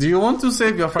 Look, do you want to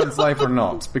save your friend's life or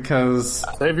not? Because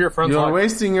Save your friend's you're life.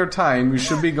 wasting your time. You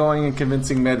should be going and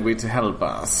convincing Medway to help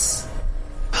us.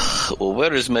 Well,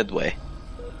 where is Medway?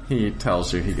 He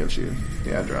tells you, he gives you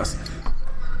the address.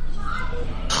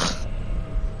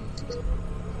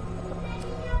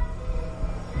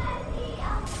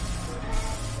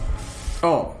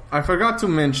 Oh, I forgot to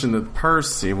mention that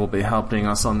Percy will be helping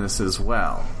us on this as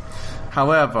well.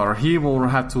 However, he will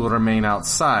have to remain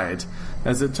outside.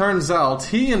 As it turns out,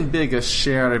 he and Bigus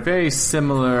share a very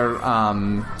similar,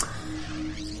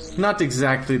 not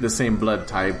exactly the same blood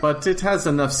type, but it has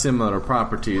enough similar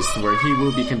properties where he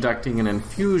will be conducting an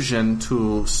infusion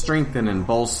to strengthen and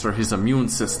bolster his immune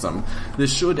system.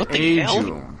 This should What the aid hell?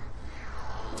 you.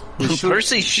 This should-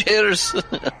 Percy shares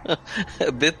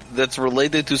a bit that's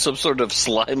related to some sort of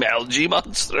slime algae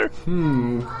monster.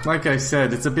 Like I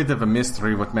said, it's a bit of a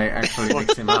mystery what may actually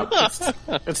mix him up.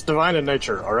 It's divine in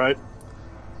nature, alright?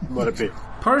 Let it be.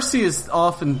 Percy is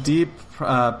off in deep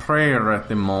prayer at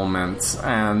the moment,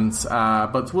 and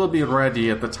but will be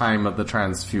ready at the time of the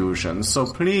transfusion. So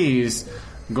please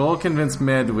go convince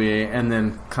Medway and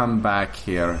then come back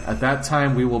here. At that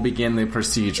time, we will begin the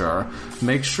procedure.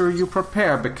 Make sure you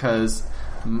prepare because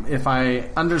if I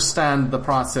understand the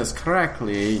process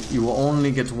correctly, you will only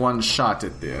get one shot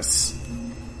at this.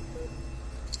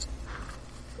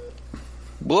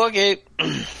 Okay.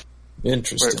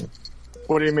 Interesting.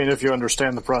 What do you mean if you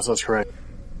understand the process correct?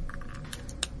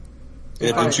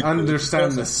 If I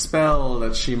understand the spell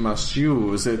that she must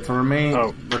use, it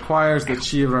requires that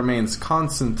she remains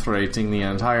concentrating the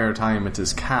entire time it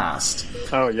is cast.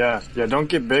 Oh, yeah. Yeah, don't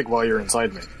get big while you're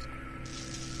inside me.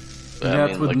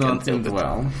 That would not end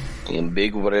well. I'm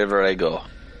big wherever I go.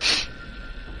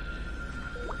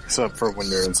 Except for when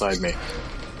you're inside me.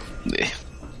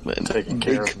 Taking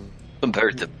care of me.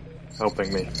 Compared to...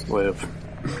 Helping me live.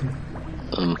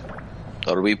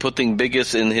 Are we putting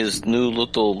Biggest in his new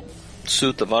little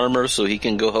suit of armor so he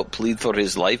can go help plead for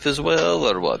his life as well,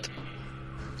 or what?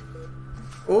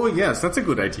 Oh, yes, that's a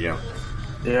good idea.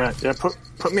 Yeah,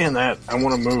 put me in that. I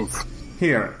want to move.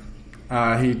 Here.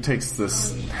 He takes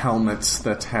this helmet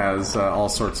that has all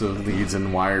sorts of leads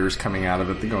and wires coming out of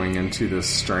it going into this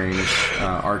strange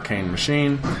arcane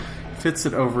machine. Fits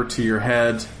it over to your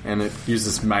head, and it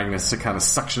uses magnets to kind of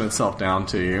suction itself down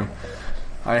to you.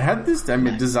 I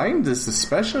designed this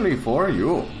especially for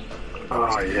you.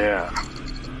 Oh, yeah.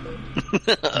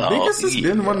 Biggest has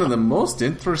been one of the most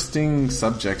interesting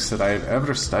subjects that I've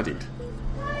ever studied.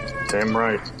 Damn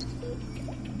right.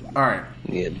 Alright.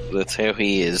 Yeah, that's how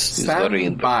he is. He's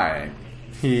Stand by.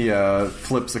 He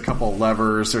flips a couple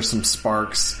levers, there's some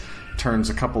sparks, turns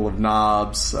a couple of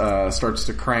knobs, starts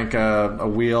to crank a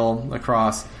wheel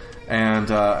across,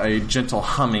 and a gentle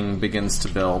humming begins to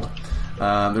build.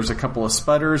 There's a couple of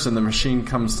sputters, and the machine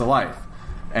comes to life.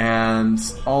 And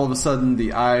all of a sudden,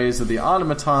 the eyes of the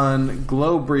automaton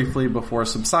glow briefly before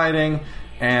subsiding,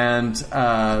 and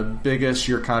Biggest,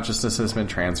 your consciousness has been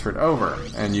transferred over,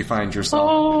 and you find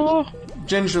yourself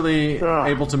gingerly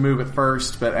able to move at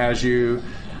first, but as you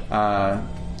kind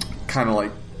of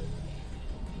like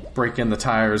break in the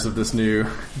tires of this new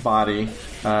body,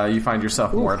 you find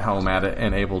yourself more at home at it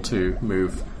and able to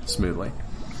move smoothly.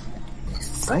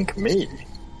 Thank me.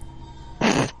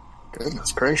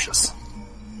 Goodness gracious.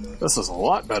 This is a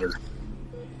lot better.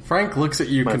 Frank looks at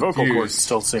you My confused. vocal cords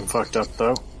still seem fucked up,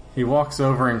 though. He walks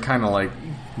over and kind of like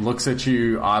looks at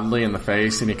you oddly in the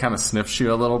face, and he kind of sniffs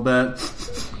you a little bit.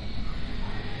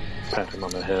 Pat him on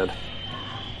the head.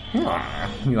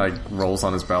 He like rolls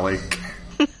on his belly.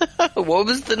 What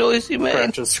was the noise you made?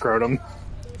 Scratches scrotum.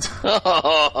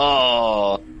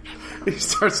 Oh, He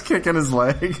starts kicking his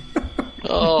leg.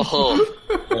 oh,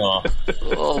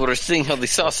 we're seeing how the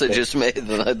sausage is made,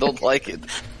 and I don't like it.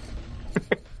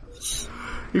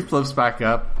 He flips back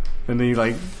up, and he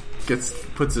like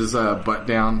puts his butt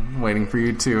down, waiting for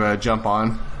you to jump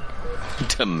on.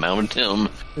 To mount him.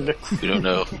 You don't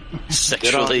know,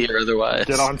 sexually or otherwise.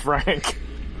 Get on, Frank.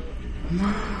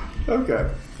 Okay.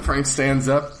 Frank stands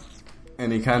up,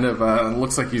 and he kind of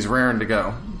looks like he's raring to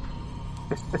go.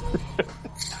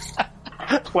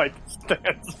 Like,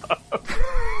 stands up.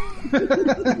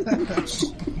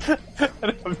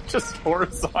 And I'm just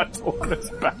horizontal on his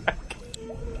back.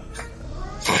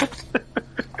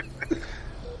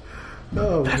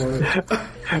 Oh, boy.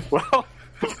 Well,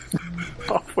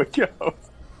 off we go.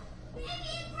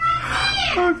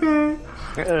 Okay.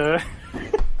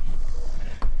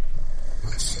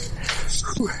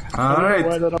 Alright.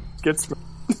 Why that gets me.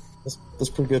 That's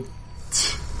pretty good.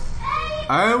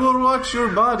 I will watch your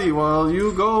body while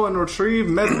you go and retrieve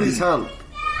Medley's help.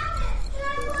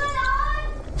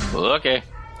 Okay.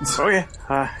 Okay.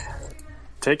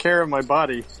 Take care of my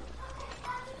body.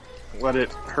 Let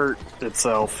it hurt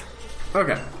itself.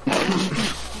 Okay.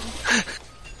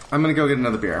 I'm gonna go get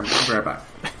another beer. I'll be right back.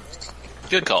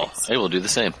 Good call. I will do the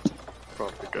same.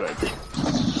 Probably a good idea.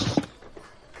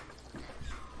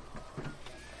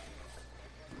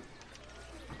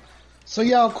 So,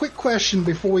 y'all, quick question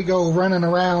before we go running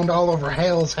around all over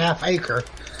Hell's Half Acre.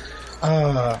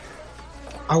 Are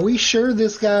we sure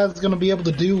this guy's going to be able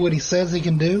to do what he says he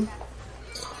can do?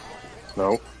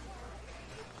 No.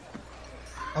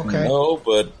 Okay. No,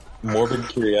 but morbid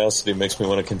curiosity makes me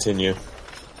want to continue.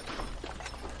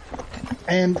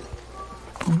 And,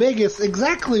 Biggest,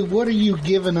 exactly what are you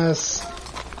giving us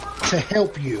to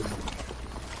help you?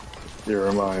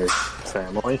 You're my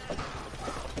family.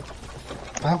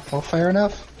 Oh, well, fair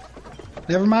enough.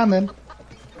 Never mind then.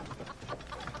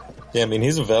 Yeah, I mean,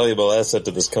 he's a valuable asset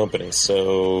to this company,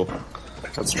 so...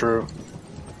 That's true.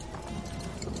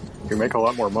 You make a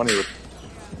lot more money with...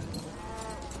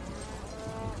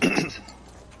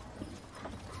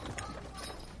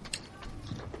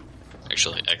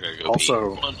 Actually, I gotta go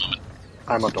Also, pee. 1 moment.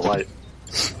 I'm a delight.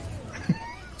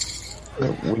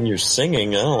 When you're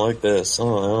singing, I don't like this. I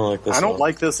don't like this. I don't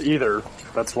like this either.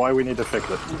 That's why we need to fix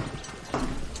it.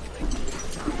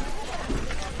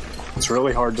 It's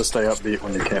really hard to stay upbeat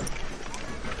when you can't.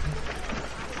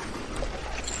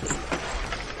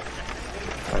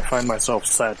 I find myself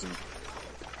saddened.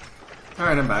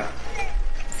 Alright, I'm back.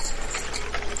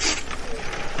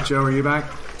 Joe, are you back?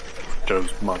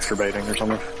 Joe's masturbating or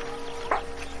something.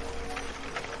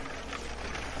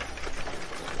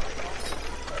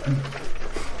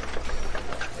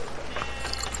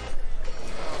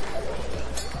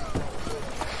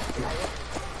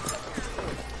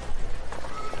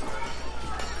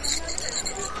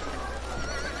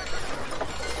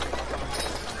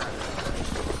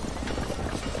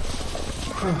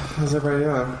 How's everybody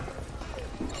doing?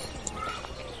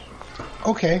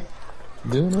 Okay.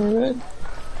 Doing alright?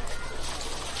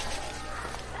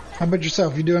 How about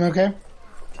yourself? You doing okay?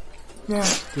 Yeah,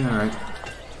 doing alright.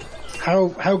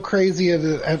 How crazy is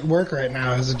it at work right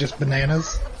now? Is it just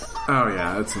bananas? Oh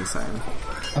yeah, it's insane.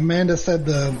 Amanda said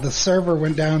the server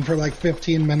went down for like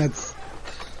 15 minutes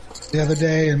the other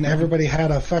day, and everybody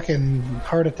had a fucking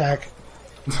heart attack.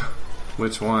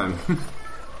 Which one?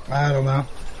 I don't know.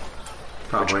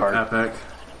 Probably Which part? Epic.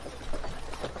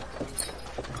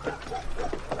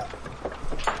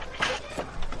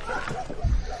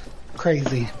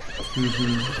 Crazy.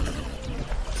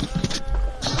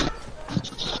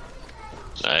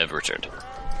 I have returned.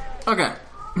 Okay.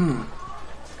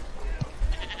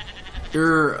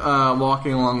 You're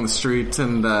walking along the street,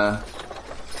 and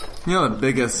you know that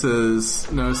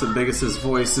notice that Biggis's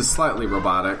voice is slightly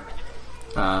robotic,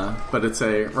 but it's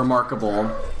a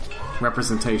remarkable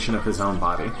representation of his own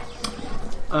body.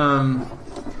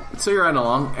 So you're riding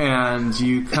along, and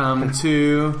you come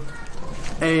to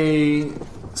a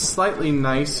slightly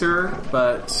nicer,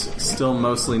 but still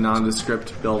mostly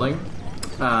nondescript building.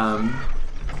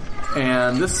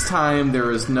 And this time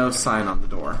there is no sign on the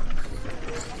door.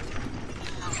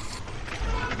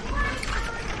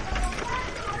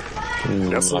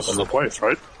 Guess this is the place,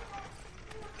 right?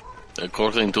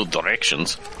 According to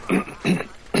directions.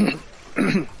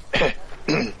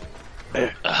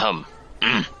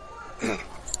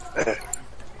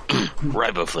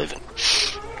 Riboflavin.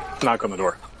 Knock on the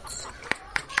door.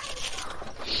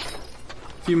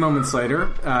 A few moments later,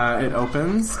 it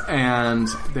opens, and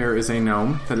there is a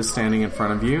gnome that is standing in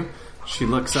front of you. She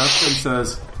looks up and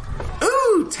says,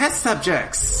 "Ooh, test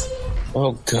subjects!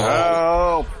 Oh,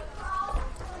 God. Oh,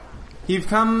 You've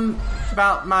come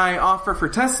about my offer for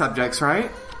test subjects,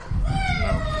 right?"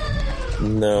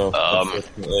 No,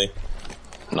 unfortunately.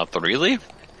 Not really?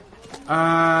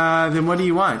 Then what do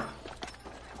you want?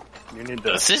 you need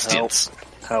to Assistance.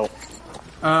 Help.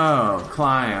 Oh,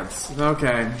 clients.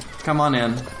 Okay, come on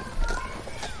in.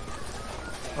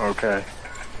 Okay.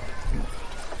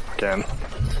 Again.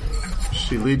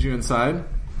 She leads you inside,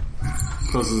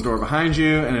 closes the door behind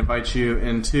you, and invites you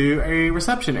into a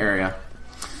reception area.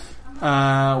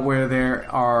 Where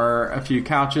there are a few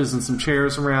couches and some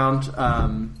chairs around,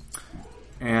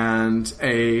 and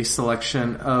a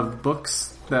selection of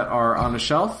books that are on a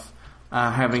shelf,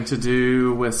 having to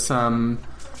do with some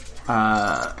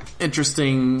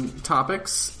interesting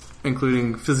topics,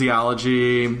 including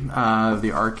physiology,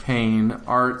 the arcane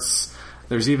arts.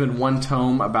 There's even one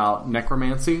tome about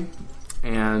necromancy,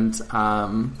 and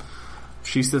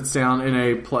she sits down in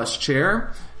a plush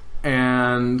chair.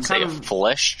 And Say kind a of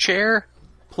flesh chair?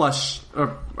 plush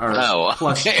or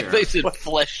plush okay. chair. They said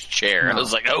flesh chair. No. I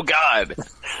was like, oh god.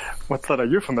 What's that a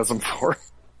euphemism for?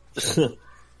 It's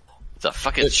a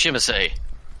fucking shimasei.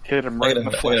 Hit him right in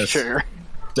the flesh chair.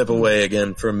 Step away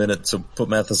again for a minute to put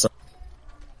Mathis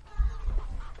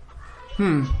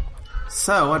on.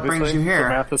 So, what brings you Put here?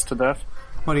 Mathis to death.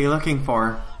 What are you looking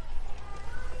for?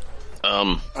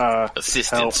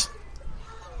 Assistance.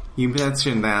 You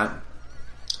mentioned that.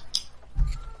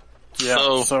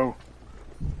 Yeah, so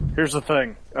here's the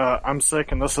thing. I'm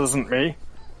sick and this isn't me.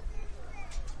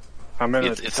 I'm in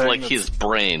It's like his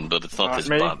brain, but it's not his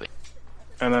me. body.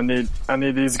 And I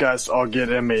need these guys to all get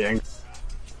in me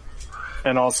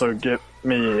and also get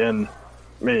me in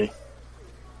me.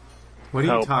 What are you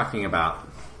Help. talking about?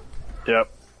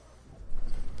 Yep.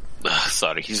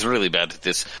 Sorry, he's really bad at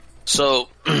this. So,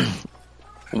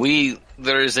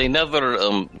 there is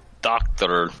another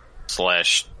doctor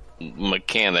 /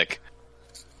 mechanic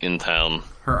in town.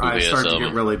 Her who eyes has, start to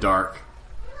get really dark.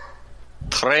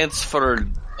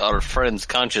 transferred our friend's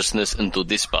consciousness into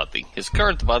this body. His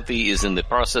current body is in the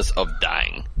process of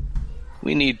dying.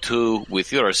 We need to,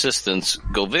 with your assistance,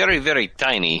 go very, very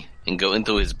tiny and go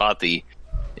into his body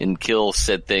and kill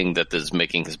said thing that is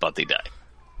making his body die.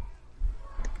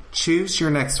 Choose your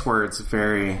next words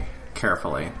very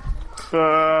carefully.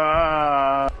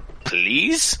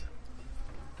 Please?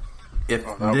 If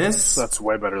That's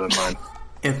way better than mine.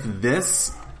 If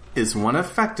this is one of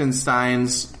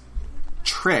Fechtenstein's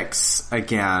tricks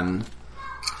again,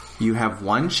 you have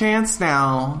one chance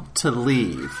now to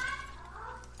leave.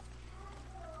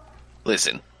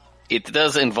 Listen, It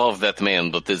does involve that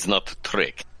man, but it's not the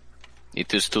trick.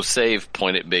 It is to save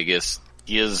Pointed Biggest.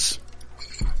 His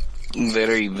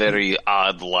very, very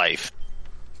odd life.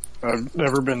 I've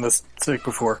never been this sick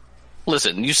before.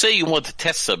 Listen, you say you want a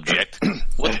test subject.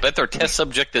 What better test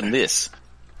subject than this?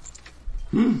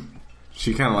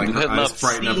 She kind of like You her have not eyes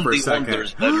brighten up seen for a the second.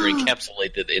 wonders that are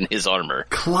encapsulated in his armor.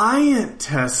 Client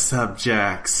test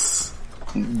subjects.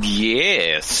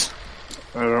 Yes.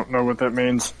 I don't know what that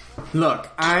means. Look,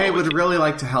 I would really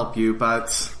like to help you,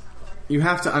 but you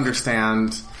have to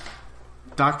understand,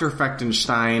 Dr.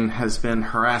 Fechtenstein has been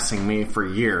harassing me for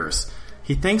years.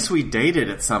 He thinks we dated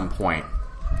at some point.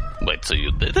 Wait, so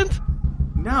you didn't?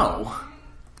 No.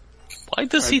 Why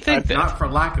does he think that? Not for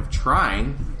lack of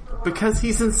trying. Because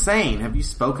he's insane. Have you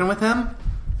spoken with him?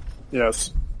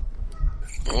 Yes.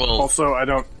 Well, Also, I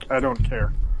don't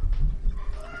care.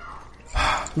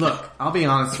 Look, I'll be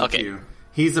honest with Okay. you.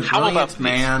 He's a How about brilliant this?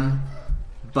 man,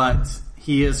 but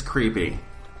he is creepy.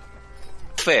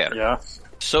 fair. Yeah.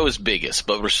 So is Biggest,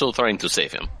 but we're still trying to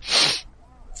save him.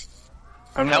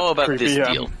 I'm not How about creepy, this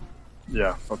I'm- deal?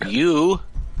 Yeah. Okay. You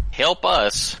help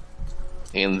us,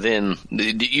 and then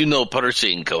you know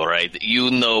Percy & Co., right?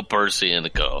 You know Percy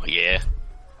 & Co., yeah?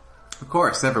 Of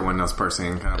course, everyone knows Percy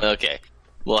and Co. Okay.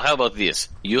 Well, how about this?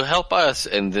 You help us,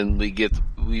 and then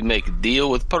we make a deal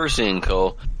with Percy &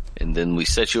 Co., and then we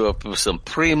set you up with some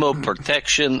primo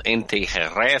protection,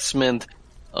 anti-harassment,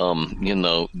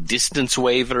 distance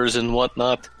waivers and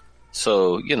whatnot.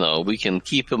 So, we can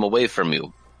keep him away from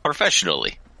you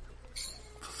professionally.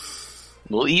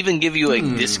 We'll even give you a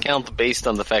discount based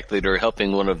on the fact that you're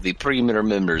helping one of the premier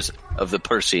members of the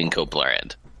Percy & Co.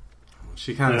 brand.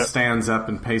 She kind of Yeah. stands up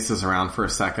and paces around for a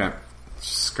second,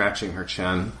 scratching her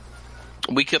chin.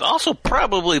 We could also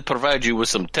probably provide you with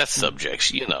some test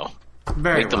subjects,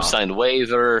 Very Make them well. sign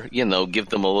waiver, give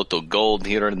them a little gold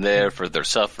here and there for their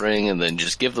suffering, and then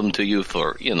just give them to you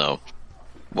for,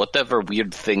 whatever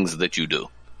weird things that you do.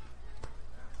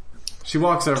 She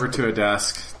walks over to a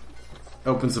desk,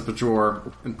 opens up a drawer,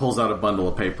 and pulls out a bundle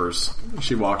of papers.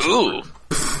 She walks over. Ooh,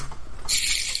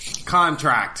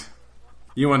 Contract.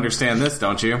 You understand this,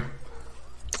 don't you?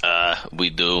 we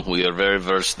do. We are very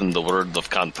versed in the world of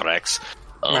contracts.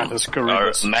 Mathis, go read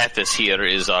this. Mathis here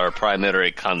is our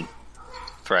primary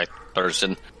contract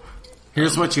person.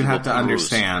 Here's what you have to What the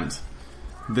rules? understand.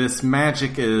 This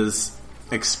magic is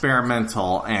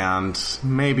experimental and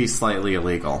maybe slightly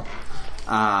illegal.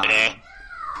 Most of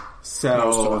the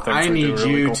So things I we do need are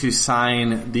you illegal. to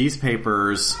sign these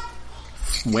papers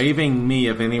waiving me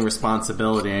of any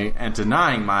responsibility and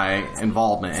denying my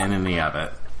involvement in any of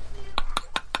it.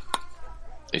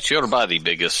 It's your body,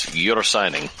 Biggest. You're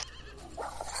signing.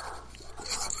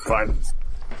 Fine.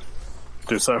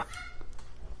 Do so.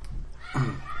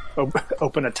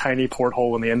 Open a tiny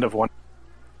porthole in the end of one.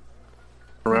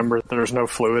 Remember, there's no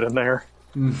fluid in there.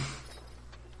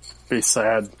 Be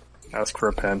sad. Ask for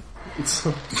a pen.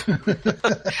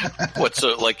 What,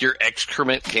 so, like, your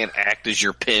excrement can't act as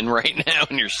your pen right now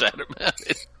and you're sad about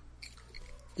it?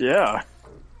 Yeah.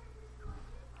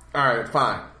 Alright,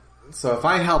 fine. So if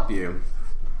I help you,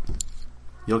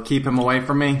 you'll keep him away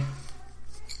from me?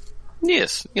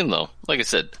 Yes, like I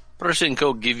said, Percy &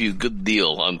 Co. give you good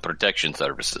deal on protection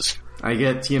services. I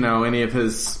get, any of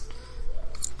his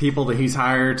people that he's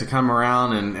hired to come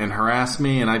around and harass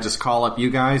me, and I just call up you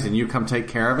guys and you come take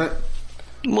care of it?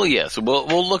 Well, yes,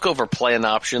 we'll look over plan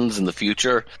options in the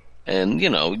future, and,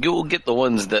 you'll get the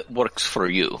ones that works for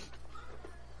you.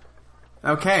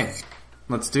 Okay,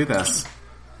 let's do this.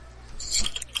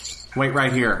 Wait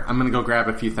right here. I'm gonna go grab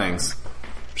a few things.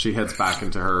 She heads back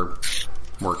into her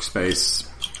workspace.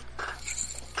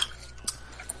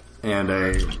 And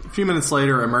a few minutes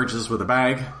later emerges with a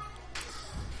bag.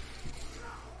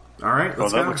 Alright, Oh,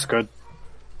 let's that go. looks good.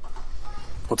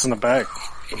 What's in the bag?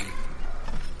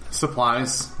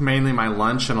 Supplies, mainly my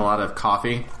lunch and a lot of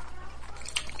coffee.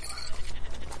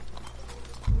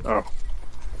 Oh.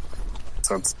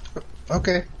 Sounds...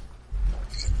 Okay.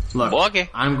 Look, Okay.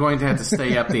 I'm going to have to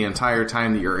stay up the entire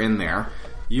time that you're in there.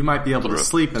 You might be able to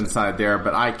sleep inside there,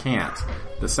 but I can't.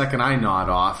 The second I nod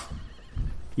off,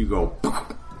 you go...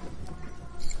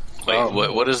 Wait,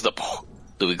 what is the...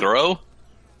 Do we grow?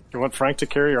 You want Frank to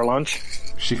carry your lunch?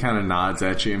 She kind of nods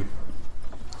at you.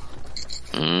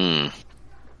 Mm.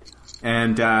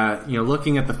 And,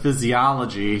 looking at the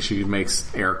physiology, she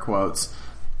makes air quotes,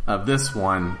 of this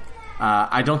one,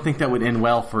 I don't think that would end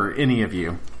well for any of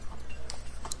you.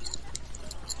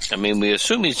 I mean, we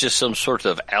assume he's just some sort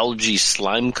of algae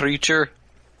slime creature.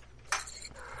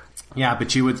 Yeah,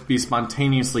 but you would be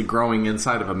spontaneously growing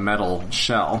inside of a metal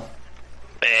shell.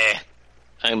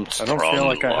 I'm strong feel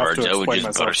like and I have large. to I would explain just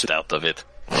myself burst to- out of it.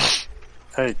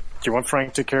 Hey, do you want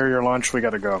Frank to carry your lunch? We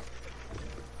gotta go.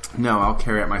 No, I'll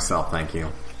carry it myself, thank you.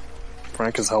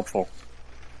 Frank is helpful.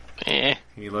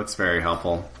 He looks very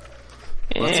helpful.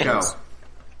 Let's go.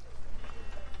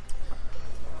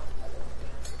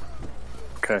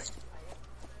 Okay.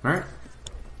 Alright.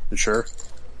 You sure?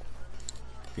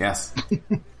 Yes.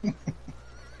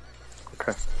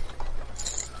 Okay.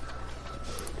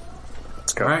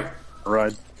 Let's go. Alright.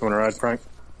 Ride. You want to ride, Frank?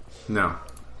 No.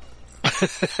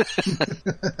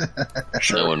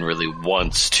 No one really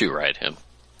wants to ride him.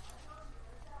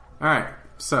 Alright,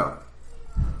 so.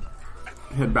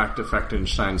 Head back to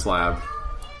Fechtenstein's lab.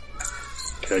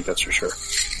 Okay, I guess you're sure.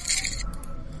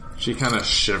 She kind of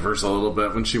shivers a little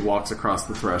bit when she walks across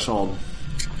the threshold.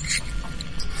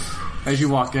 As you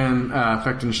walk in,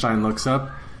 Fechtenstein looks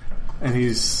up, and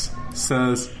he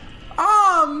says,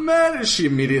 man! She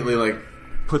immediately,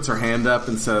 puts her hand up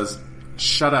and says,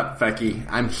 "Shut up, Fecky.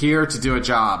 I'm here to do a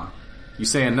job. You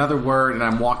say another word, and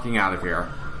I'm walking out of here."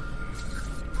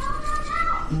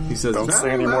 He says, Don't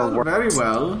say any more words. Very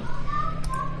well.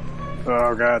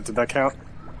 Oh, God, did that count?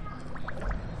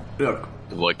 Look,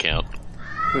 What count?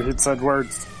 It said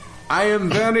words. I am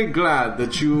very glad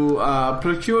that you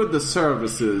procured the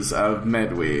services of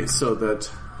Medway so that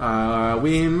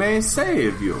we may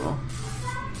save you.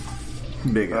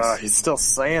 Biggest. He's still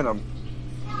saying them.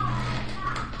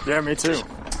 Yeah, me too.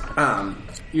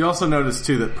 You also notice,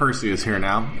 too, that Percy is here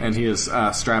now, and he is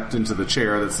strapped into the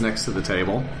chair that's next to the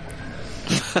table.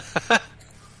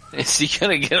 Is he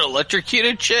gonna get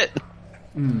electrocuted? Shit.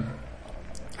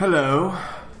 Hello.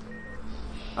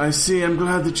 I see. I'm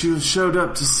glad that you showed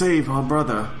up to save our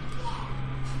brother.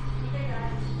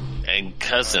 And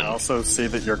cousin. I also see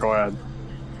that you're glad.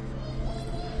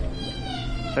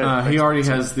 Hey, He already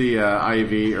has the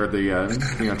IV, or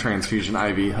the transfusion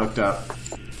IV hooked up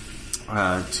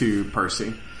to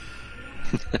Percy.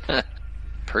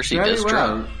 Percy Very does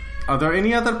well. drug. Are there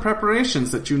any other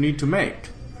preparations that you need to make?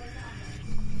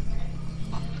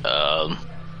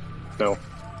 No.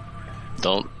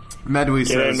 Don't Medway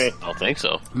Get in says, me. I don't think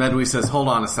so. Medway says, hold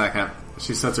on a second.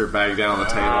 She sets her bag down on the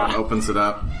table and opens it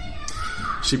up.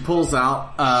 She pulls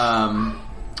out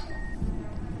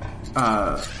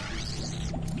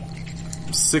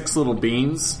 6 little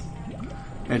beans,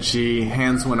 and she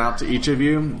hands one out to each of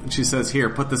you. She says, "Here,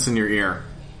 put this in your ear."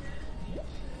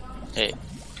 Hey.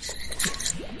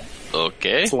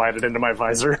 Okay. Slide it into my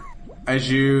visor.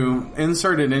 As you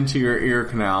insert it into your ear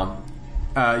canal,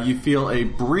 you feel a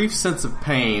brief sense of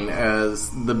pain as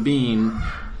the bean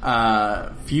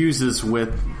fuses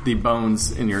with the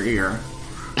bones in your ear.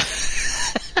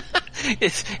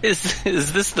 Is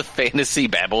this the fantasy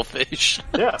babblefish?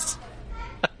 Yes.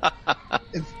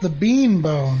 It's the bean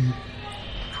bone.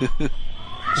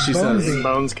 She Bones. says,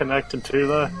 Bones connected to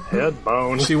the head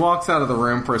bone. she walks out of the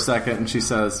room for a second and she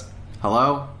says,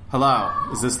 "Hello? Hello?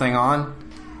 Is this thing on?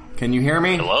 Can you hear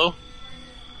me?" Hello?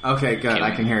 Okay, good.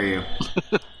 I can hear you.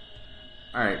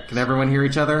 Alright, can everyone hear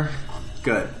each other?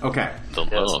 Good. Okay.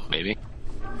 Don't know, maybe.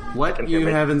 What Can hear you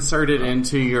me. have inserted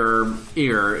into your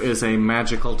ear is a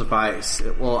magical device.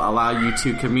 It will allow you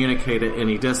to communicate at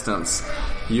any distance.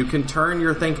 You can turn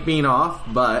your Think Bean off,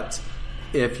 but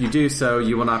if you do so,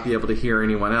 you will not be able to hear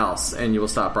anyone else, and you will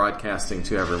stop broadcasting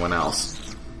to everyone else.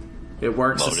 It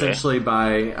works Okay. essentially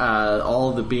by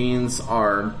all the beans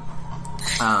are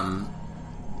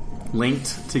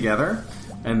linked together,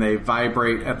 and they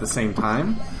vibrate at the same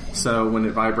time. So when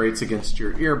it vibrates against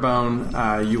your ear bone,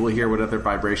 you will hear what other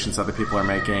vibrations other people are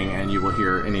making, and you will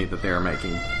hear any that they are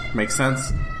making. Make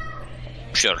sense?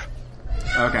 Sure.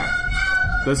 Okay.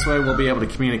 This way we'll be able to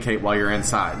communicate while you're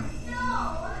inside.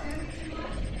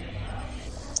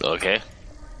 Okay.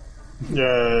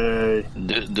 Yay.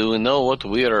 Do we know what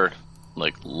we are,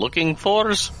 looking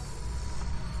for?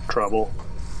 Trouble.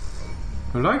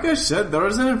 Like I said, there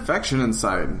is an infection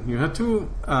inside. You have to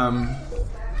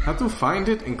find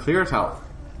it and clear it out.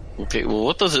 Okay, well,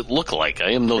 what does it look like?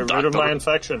 I am no Get rid of my doctor.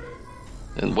 infection.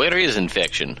 And where is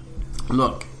infection?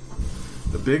 Look,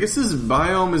 the biggest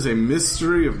biome is a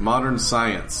mystery of modern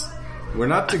science. We're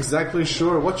not exactly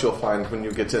sure what you'll find when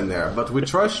you get in there, but we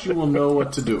trust you will know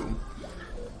what to do.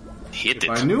 Hit it. If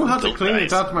I knew how to Those clean it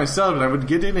guys. out myself, I would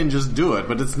get in and just do it,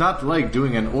 but it's not like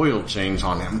doing an oil change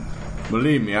on him.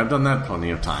 Believe me, I've done that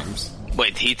plenty of times.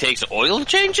 Wait, he takes oil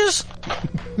changes?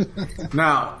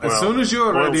 Now, as Well, soon as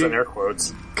you're oil's ready, in air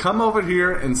quotes. come over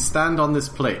here and stand on this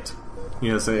plate. He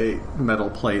has a metal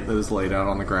plate that is laid out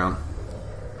on the ground.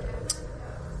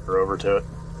 We're over to it.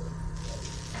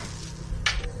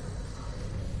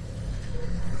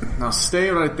 Now stay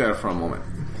right there for a moment.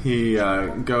 He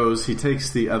takes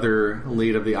the other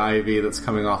lead of the IV that's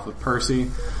coming off of Percy,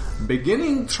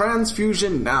 Beginning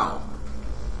transfusion now.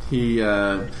 He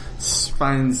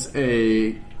finds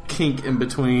a kink in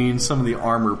between some of the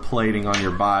armor plating on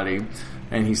your body,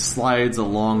 and he slides a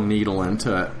long needle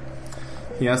into it.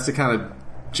 He has to kind of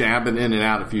jab it in and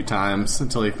out a few times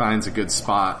until he finds a good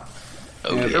spot.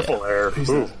 Oh, And- Careful there.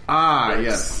 Ooh.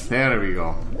 Yes. There we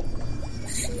go.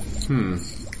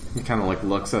 He kind of like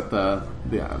looks at the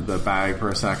bag for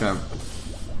a second,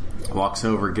 walks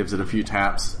over, gives it a few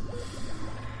taps.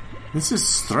 This is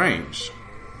strange.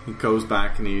 He goes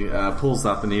back and he pulls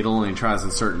out the needle and he tries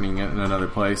inserting it in another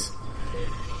place.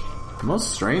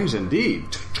 Most strange indeed.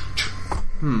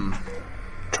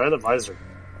 Try the visor.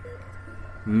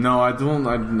 No, I don't.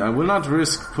 I will not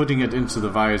risk putting it into the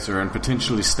visor and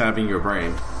potentially stabbing your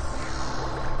brain.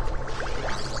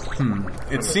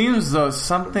 It seems though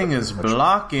something is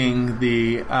blocking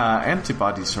the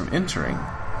antibodies from entering.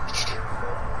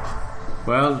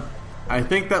 Well, I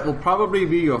think that will probably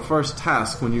be your first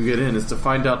task when you get in, is to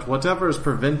find out whatever is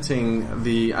preventing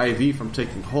the IV from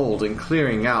taking hold and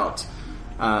clearing out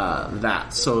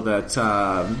that, so that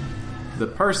the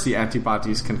Percy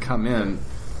antibodies can come in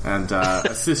and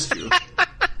assist you.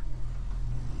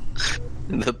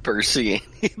 The Percy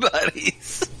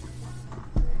antibodies.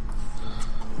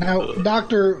 Now,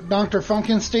 Dr.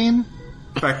 Funkenstein,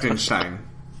 Fechtenstein.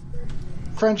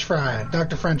 French fry,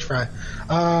 Dr. French fry.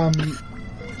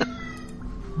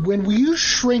 When you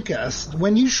shrink us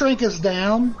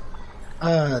down,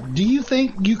 do you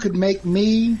think you could make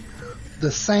me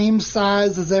the same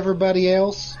size as everybody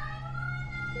else?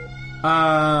 No,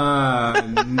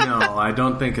 I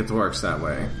don't think it works that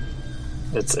way.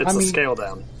 It's I a mean- scale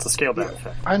down. It's a scale down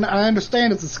effect. I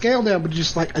understand it's a scale down, but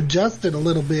just like adjust it a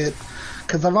little bit,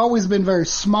 because I've always been very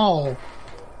small.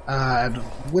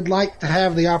 Would like to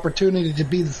have the opportunity to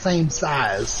be the same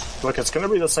size. Look, it's going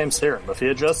to be the same serum. If he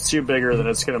adjusts you bigger, then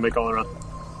it's going to make all around.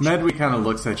 Medway kind of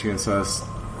looks at you and says,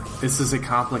 "This is a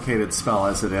complicated spell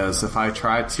as it is. If I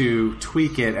try to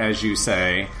tweak it, as you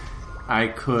say, I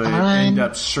could end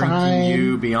up shrinking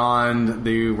you beyond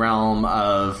the realm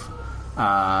of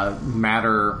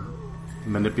matter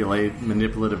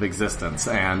manipulative existence,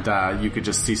 and you could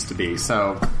just cease to be.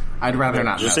 So I'd rather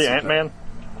not Did you mess see with it." Ant-Man?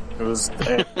 It was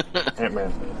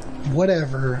Ant-Man.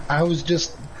 Whatever. I was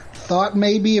just thought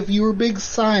maybe if you were a big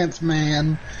science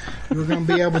man, you were going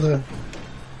to be able to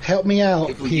help me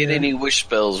out. If we here. get any wish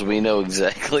spells, we know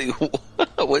exactly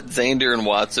what Xander and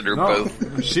Watson are No,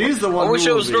 both. she's the one. I wish who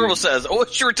I will was be- normal size. I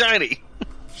wish you were tiny.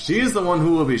 She's the one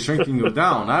who will be shrinking you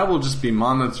down. I will just be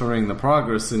monitoring the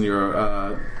progress in your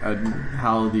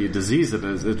how the disease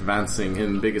is advancing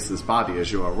in Biggis's body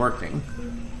as you are working.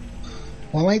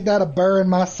 Well, ain't that a burr in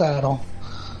my saddle?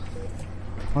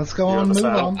 Let's go on on and the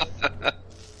move saddle? on.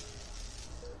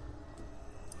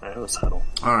 I have a saddle.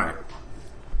 All right.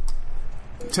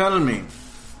 Tell me.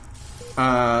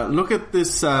 Look at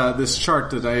this this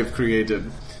chart that I have created.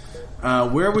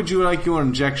 Where would you like your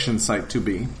injection site to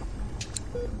be?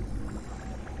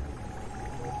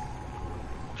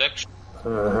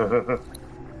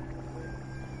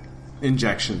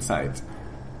 Injection site.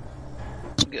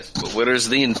 Yes, but where is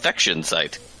the infection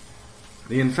site?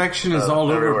 The infection is all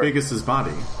over everywhere. Biggis's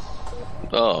body.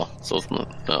 Oh, so it's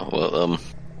not. Oh,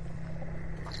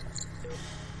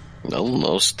 well,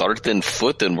 no, start in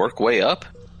foot and work way up.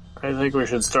 I think we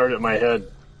should start at my head.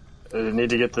 I need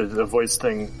to get the voice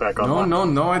thing back on.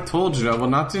 No, I told you, I will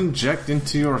not inject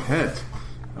into your head.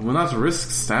 I will not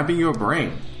risk stabbing your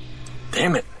brain.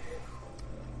 Damn it.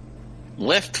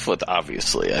 Left foot,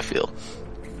 obviously, I feel.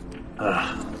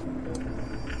 The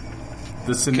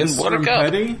water Sinistrum go?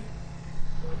 Petty?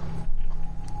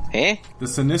 Eh? The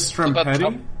Sinistrum What about Petty?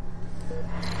 Tom?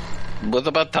 What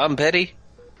about Tom Petty?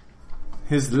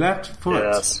 His left foot.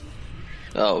 Yes.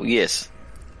 Oh, yes.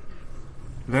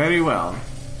 Very well.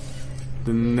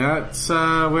 Then that's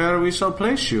where we shall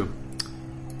place you.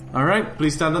 Alright,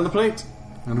 please stand on the plate,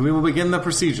 and we will begin the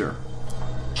procedure.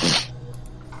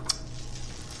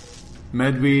 I'm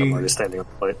Medway already standing on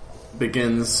the plate.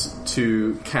 begins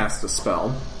to cast a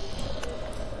spell,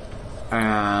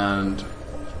 and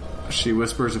she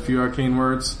whispers a few arcane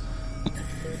words.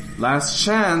 Last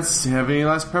chance. Do you have any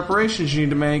last preparations you need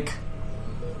to make?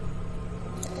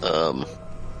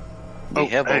 We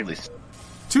have hey. all these.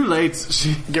 Too late.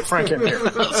 She Get Frank in here.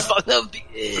 Son of the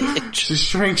bitch. she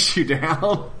shrinks you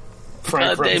down,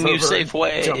 Frank God damn runs you, over safe and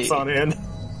way. jumps on in.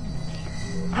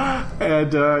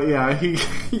 and yeah, he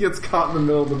gets caught in the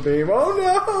middle of the beam. Oh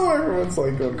no! Everyone's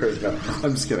like going crazy. No,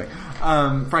 I'm just kidding.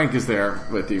 Frank is there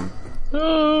with you.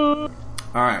 All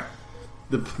right.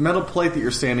 The metal plate that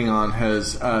you're standing on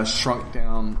has shrunk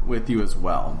down with you as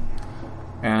well,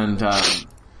 and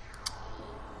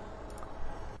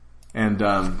And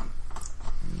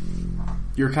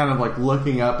you're kind of like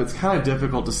looking up. It's kind of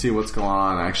difficult to see what's going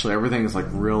on, actually. Everything's like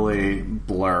really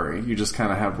blurry. You just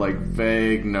kind of have like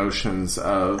vague notions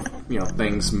of,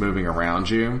 things moving around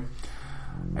you.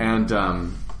 And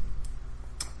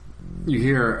you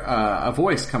hear a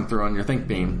voice come through on your think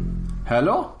beam.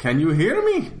 Hello? Can you hear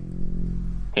me?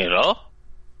 Hello?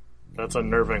 That's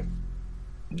unnerving.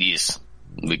 Yes,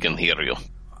 we can hear you.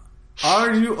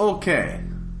 Are you okay?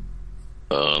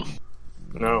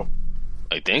 No.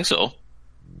 I think so.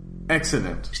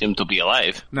 Excellent. Seem to be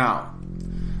alive. Now,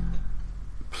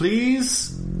 please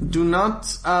do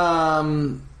not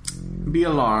be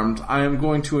alarmed. I am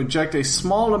going to inject a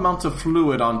small amount of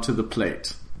fluid onto the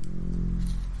plate.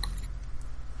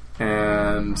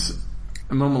 And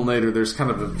a moment later, there's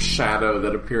kind of a shadow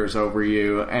that appears over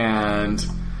you, and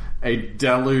a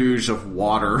deluge of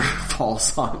water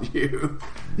falls on you.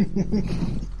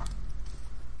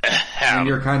 And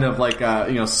you're kind of like,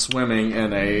 swimming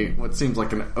in what seems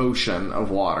like an ocean of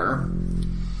water.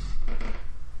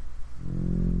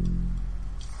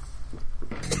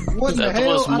 What the That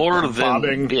hell? was more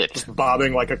than it.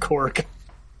 Bobbing like a cork.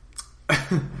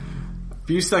 A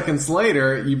few seconds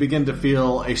later, you begin to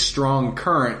feel a strong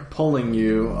current pulling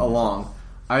you along.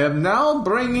 I am now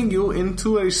bringing you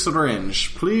into a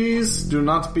syringe. Please do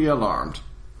not be alarmed.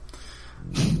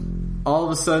 All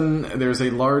of a sudden, there's a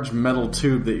large metal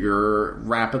tube that you're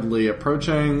rapidly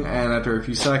approaching, and after a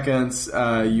few seconds,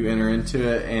 you enter into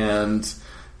it, and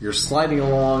you're sliding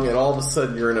along, and all of a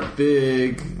sudden, you're in a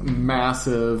big,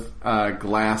 massive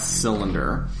glass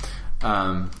cylinder,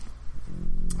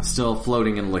 still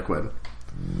floating in liquid.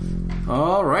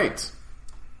 All right.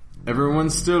 Everyone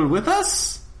still with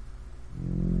us?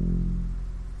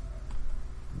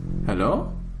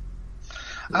 Hello?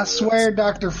 I swear,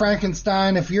 Dr.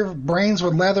 Frankenstein, if your brains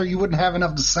were leather, you wouldn't have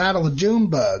enough to saddle a June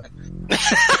bug.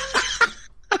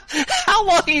 How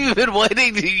long have you been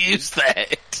waiting to use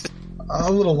that?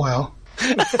 A little while.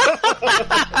 A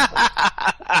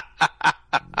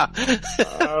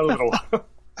little while.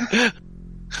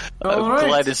 All I'm right.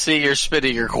 glad to see you're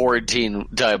spending your quarantine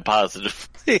time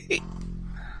positively.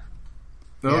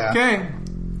 Okay.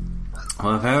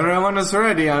 Well, if everyone is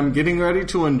ready, I'm getting ready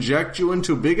to inject you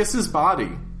into Biggis's body.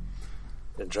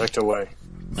 Inject away.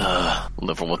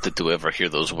 Never wanted to ever hear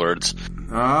those words.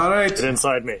 All right. Get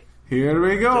inside me. Here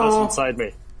we Get us go. inside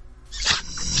me.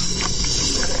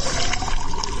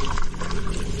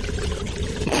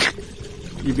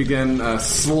 You begin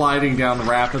sliding down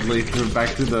rapidly back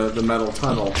through the metal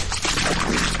tunnel.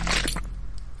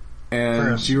 And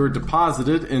Chris. you are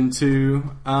deposited into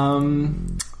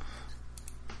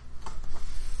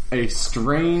a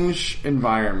strange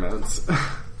environment.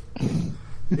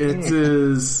 It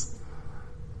is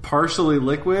partially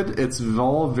liquid. It's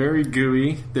all very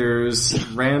gooey. There's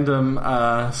random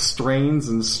strains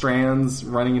and strands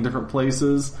running in different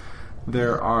places.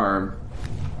 There are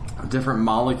different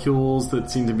molecules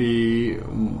that seem to be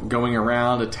going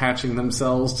around, attaching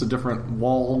themselves to different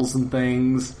walls and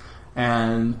things.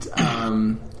 And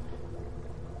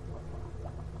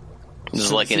This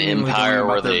is like an seemingly going empire about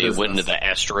where their they business. went into the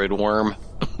asteroid worm.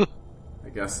 I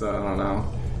guess so, I don't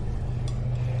know.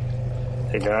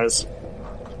 Hey guys.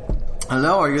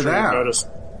 Hello, are you I'm there?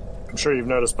 sure you've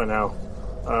noticed by now.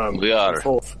 We are.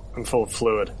 I'm full of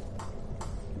fluid.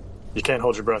 You can't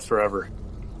hold your breath forever.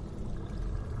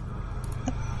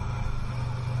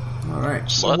 All right.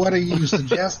 So what are you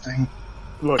suggesting?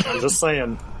 Look, I'm just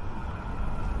saying,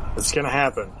 it's gonna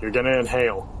happen. You're gonna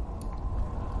inhale.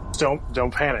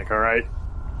 Don't panic, all right?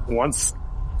 Once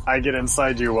I get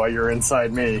inside you while you're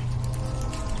inside me,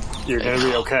 you're gonna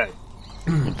be okay.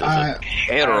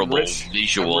 Terrible I'm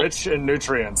visual. rich in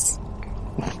nutrients.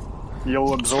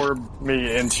 You'll absorb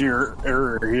me into your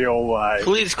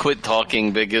Please quit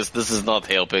talking, Biggest. This is not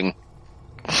helping.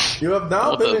 You have now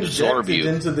I'll been absorb injected you.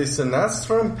 into the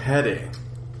Sinestrum Petty.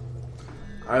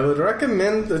 I would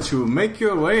recommend that you make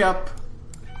your way up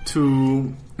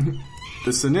to the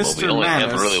Well, Sinister we only have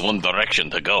Manus really one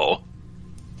direction to go.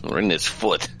 We're in his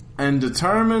foot. and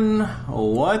determine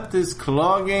what is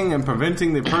clogging and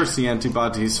preventing the Percy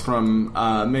antibodies from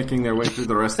making their way through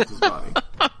the rest of his body.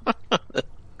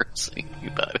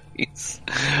 Antibodies.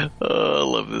 Oh, I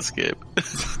love this game.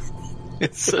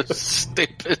 It's so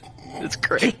stupid. It's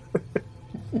great.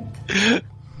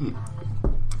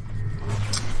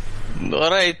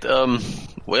 Alright,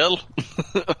 well.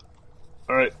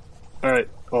 Alright.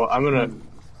 Well,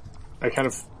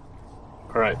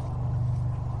 Alright.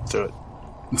 Do it.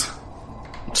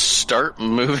 Start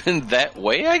moving that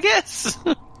way, I guess?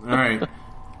 Alright.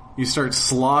 You start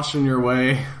sloshing your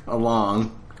way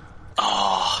along.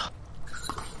 Oh.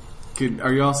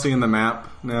 Are you all seeing the map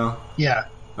now? Yeah.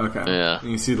 Okay. Yeah.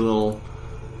 And you see the little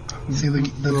You see the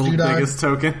little doodad? biggest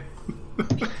token?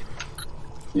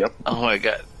 Yep. Oh my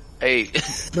god. Hey,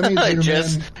 Let me zoom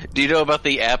Jess, in. do you know about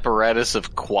the apparatus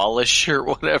of Qualish or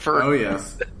whatever? Oh,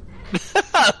 yes.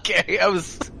 Okay, I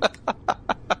was...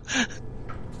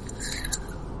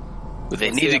 But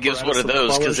they need to give us one of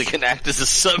those because it can act as a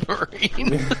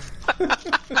submarine.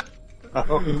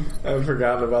 I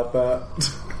forgot about that.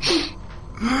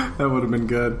 That would have been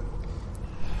good.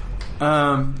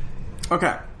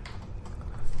 Okay.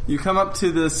 You come up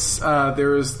to this,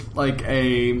 there's like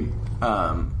a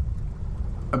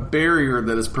barrier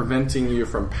that is preventing you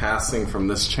from passing from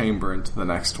this chamber into the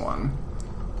next one.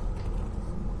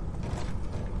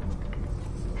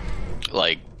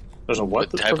 Like, There's a what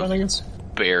that's type of- preventing us?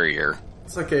 barrier.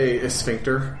 It's like a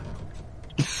sphincter.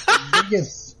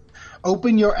 Yes.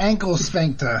 Open your ankle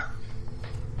sphincter.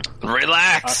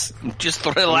 Relax! Just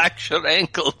relax your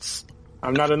ankles.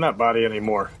 I'm not in that body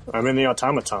anymore. I'm in the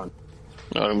automaton.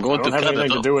 No, I'm I going to don't have cut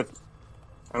anything it to up. do with.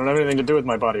 I don't have anything to do with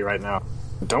my body right now.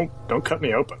 Don't cut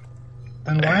me open.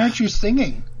 Then why aren't you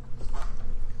singing?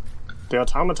 The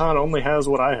automaton only has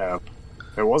what I have.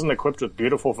 It wasn't equipped with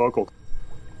beautiful vocal.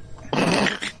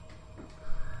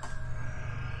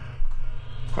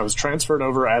 I was transferred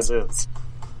over as is.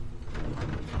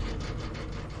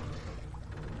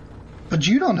 But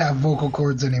you don't have vocal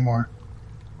cords anymore.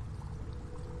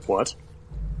 What?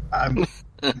 I'm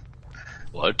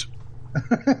What?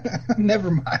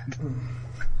 never mind.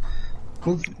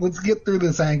 Let's get through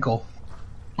this ankle.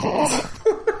 There's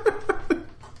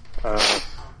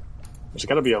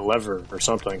got to be a lever or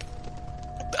something.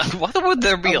 Why would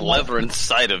there be a lever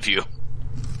inside of you?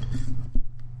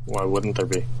 Why wouldn't there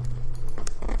be?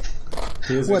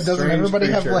 He is a What, doesn't strange everybody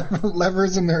creature. have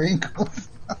levers in their ankles?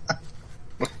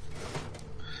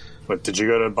 What, did you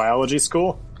go to biology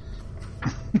school?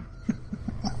 Is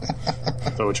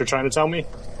that what you're trying to tell me?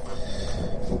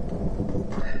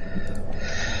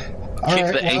 All Kick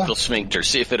right, the well, ankle sphincter,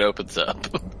 see if it opens up.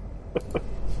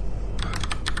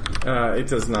 It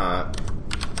does not.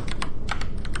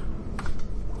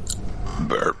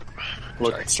 Burp.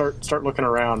 Look, start looking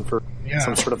around for Yeah.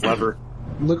 some sort of lever.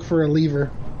 Look for a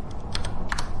lever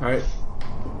Alright.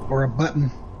 or a button.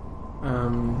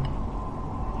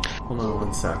 Hold on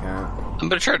 1 second. I'm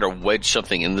gonna try to wedge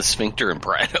something in the sphincter and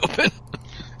pry it open.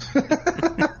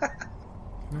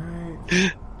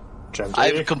 Alright. Gently.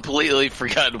 I've completely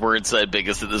forgotten we're inside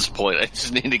Biggest at this point. I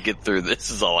just need to get through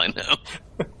this, is all I know.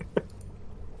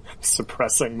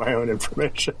 suppressing my own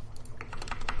information.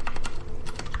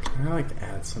 Can I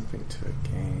add something to a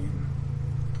game?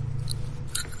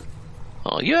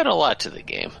 Oh, you had a lot to the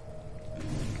game.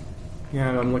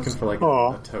 Yeah, I'm looking for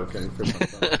Aw. a token for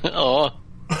something. Oh.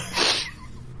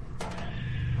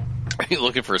 Are you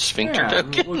looking for a sphincter Yeah,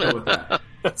 token? we'll go with that.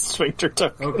 Sphincter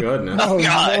token. Oh goodness. Oh,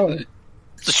 God. no.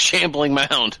 It's a shambling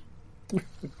mound.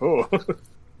 Oh.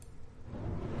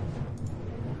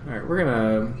 Alright, we're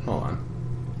gonna... Hold on.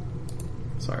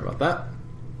 Sorry about that.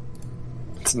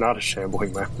 It's not a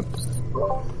shambling map.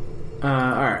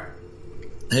 Alright.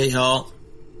 Hey, y'all.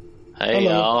 Hey,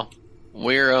 Hello. y'all.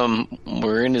 We're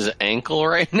in his ankle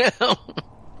right now. All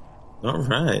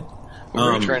right.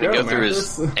 We're trying to go, go through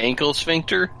his Mathis. ankle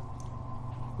sphincter.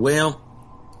 Well,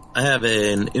 I have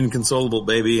an inconsolable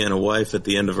baby and a wife at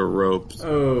the end of a rope,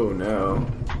 Oh no.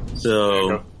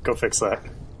 so Go fix that.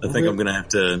 I think I'm gonna have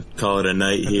to call it a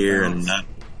night here, and I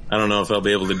don't know if I'll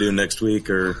be able to do next week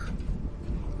or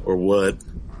what.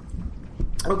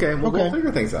 Okay, well, Okay. we'll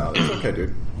figure things out. It's okay,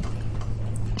 dude.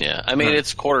 Yeah, I mean,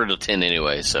 it's 9:45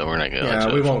 anyway, so we're not going to...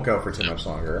 Yeah, we won't go for too much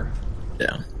longer.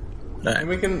 Yeah. All And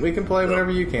right. we can play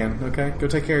whenever you can, okay? Go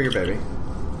take care of your baby.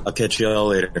 I'll catch y'all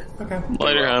later. Okay.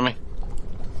 Later, homie.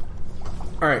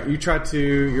 Alright,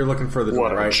 you're looking for the door,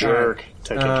 What a right? jerk.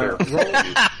 Take it care.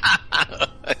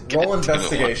 Roll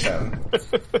investigation.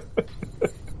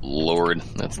 Lord,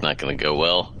 that's not going to go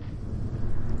well.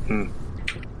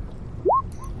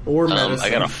 Or medicine. I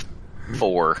got a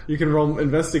 4. You can roll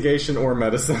investigation or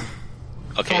medicine.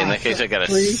 Okay, in that case, I got a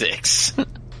 6.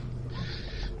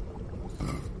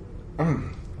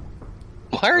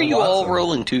 Why are you all Watson.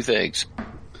 rolling 2 things?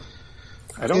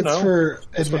 I don't It's know. for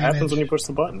That's what happens advantage. when you push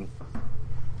the button.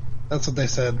 That's what they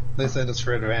said. They said it's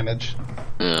for advantage.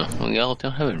 Well, y'all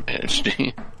don't have advantage, do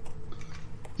you?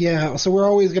 Yeah, so we're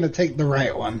always going to take the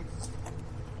right one.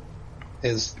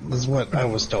 Is what I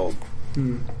was told.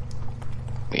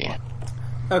 Yeah.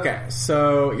 Okay,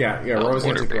 so yeah, we're always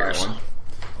going to Order take the right bears. one.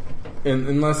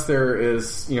 Unless there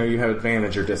is, you have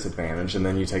advantage or disadvantage, and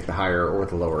then you take the higher or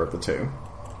the lower of the two.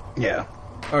 Yeah.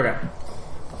 Okay.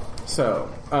 So,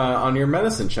 on your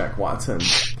medicine check, Watson,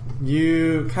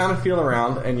 You kind of feel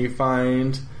around and you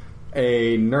find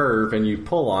a nerve and you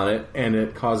pull on it and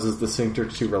it causes the sphincter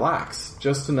to relax.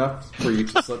 Just enough for you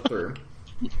to slip through.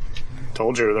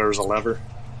 Told you there was a lever.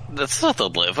 That's not the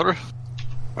lever.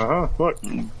 Look.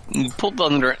 You pulled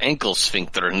on your ankle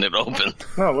sphincter and it opened.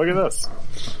 No, look at this.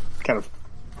 Kind of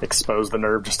exposed the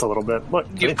nerve just a little bit. Look.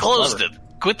 You closed it.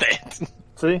 Quit that.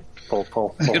 See?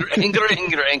 Pull. Your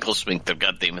ankle sphincter,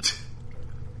 goddammit.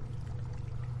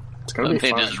 It's gonna be I'm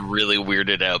fine. just really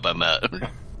weirded out by my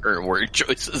word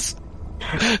choices.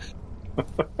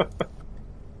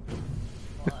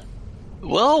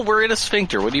 Well, we're in a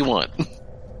sphincter. What do you want?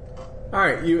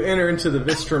 Alright, you enter into the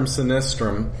Vistrum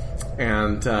Sinistrum,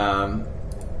 and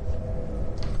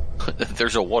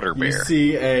There's a water bear. you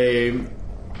see a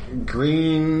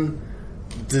green,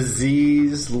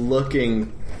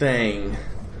 disease-looking thing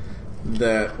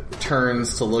that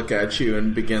turns to look at you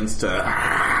and begins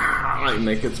to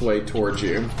make its way towards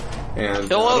you. And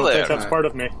Hello I there. think that's part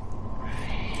of me.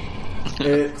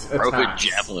 it Throw a attacks.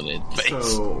 javelin in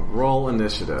face. So roll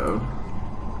initiative.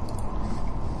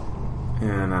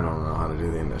 And I don't know how to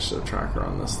do the initiative tracker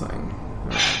on this thing.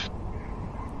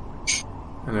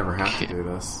 I never have to do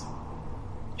this.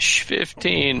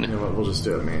 15. You know what? We'll just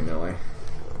do it manually.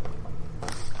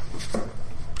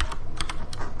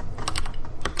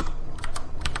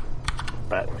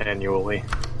 But annually.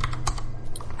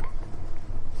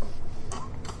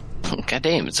 God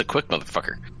damn, it's a quick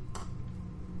motherfucker.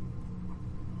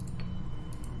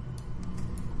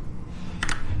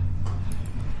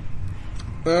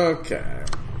 Okay.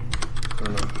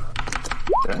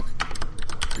 There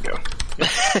we go.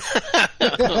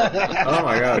 Oh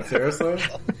my god, seriously?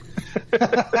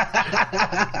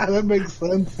 That makes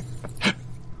sense.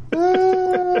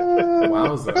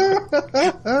 Wowza.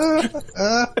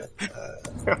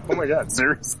 Oh my god,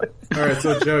 seriously? Alright,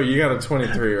 so Joe, you got a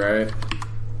 23, right?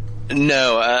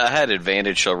 No, I had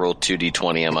advantage, so I rolled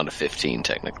 2d20. I'm on a 15,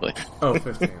 technically. Oh,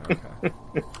 15, okay.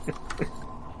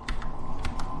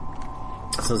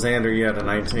 So Xander, you had a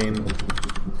 19.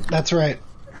 That's right.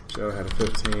 Joe had a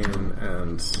 15,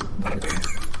 and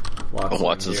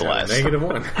Watson's you had a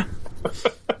last. -1.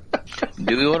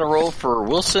 Do we want to roll for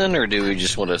Wilson, or do we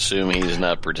just want to assume he's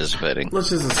not participating? Let's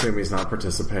just assume he's not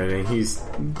participating. He's,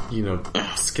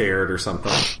 scared or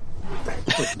something.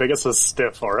 Biggest is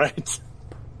stiff, alright?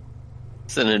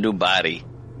 It's in a new body.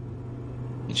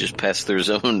 He just passed through his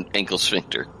own ankle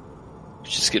sphincter.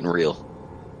 It's just getting real.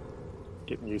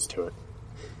 Getting used to it.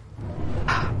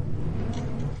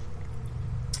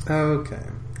 Okay.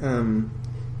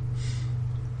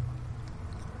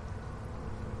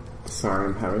 Sorry,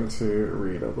 I'm having to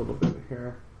read a little bit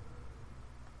here.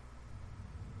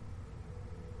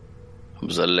 I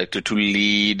was elected to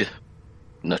lead,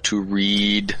 not to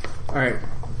read. Alright.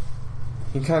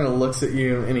 He kind of looks at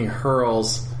you and he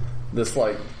hurls this,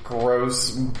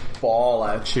 gross ball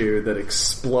at you that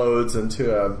explodes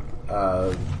into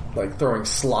throwing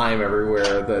slime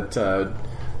everywhere that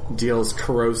deals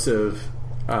corrosive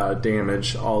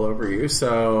damage all over you.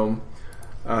 So,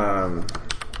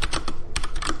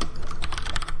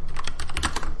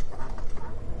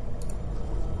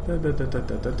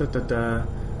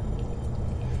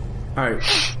 Alright,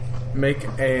 make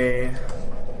a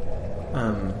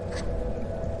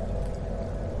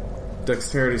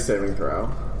dexterity saving throw.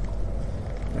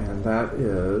 And that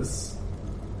is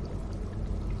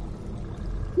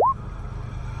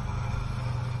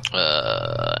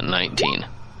 19.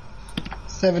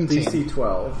 17. DC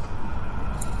 12.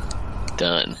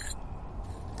 Done.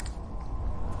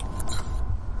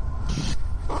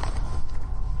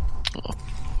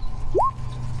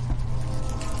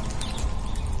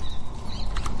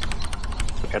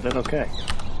 I did okay.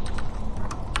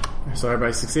 So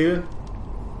everybody succeeded?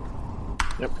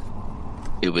 Yep.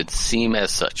 It would seem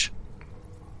as such.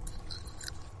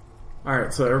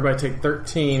 Alright, so everybody take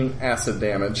 13 acid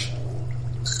damage.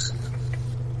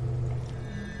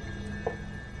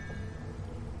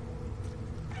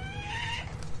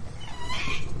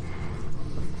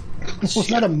 Was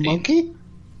that a monkey?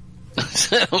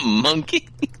 Monkey?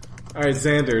 Alright,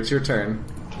 Xander, it's your turn.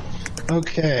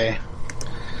 Okay.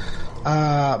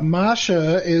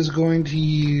 Masha is going to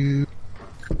use...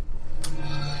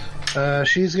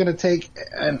 she's going to take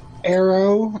an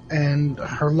arrow and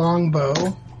her longbow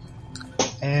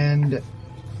and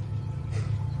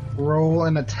roll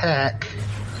an attack.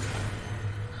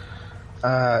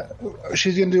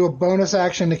 She's going to do a bonus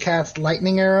action to cast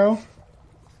lightning arrow.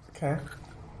 Okay.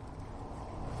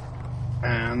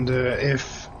 And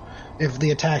if the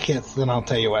attack hits, then I'll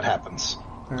tell you what happens.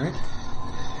 Alright.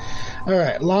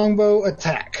 Alright, longbow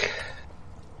attack.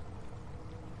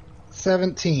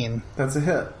 17. That's a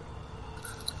hit.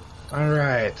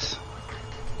 Alright.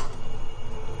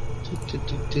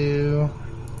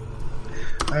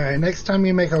 Alright, next time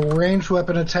you make a ranged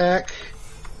weapon attack,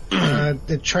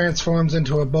 it transforms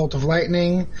into a bolt of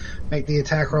lightning. Make the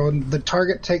attack roll. The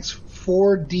target takes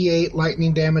 4d8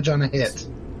 lightning damage on a hit.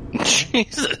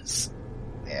 Jesus.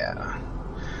 Yeah.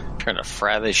 Trying to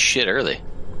fry this shit early.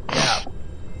 Yeah.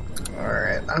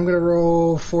 Alright, I'm gonna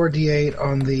roll 4d8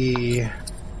 on the...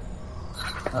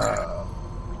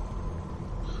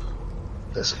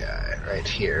 this guy right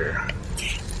here.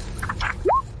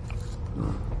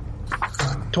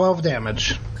 12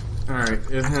 damage. Alright,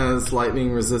 it has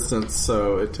lightning resistance,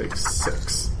 so it takes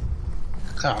 6.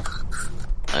 Oh.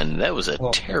 And that was a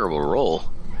terrible roll.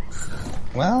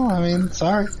 Well, I mean,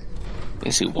 sorry.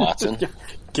 You see, Watson?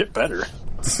 Get better.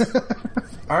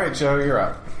 Alright, Joe, you're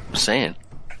up. I'm saying.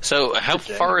 So, how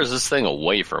far is this thing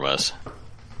away from us?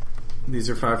 These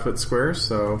are 5-foot squares,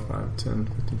 so 5, 10,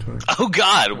 15, 20. Oh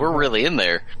god, we're really in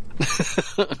there.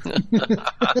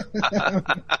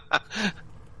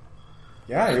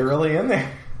 Yeah, you're really in there.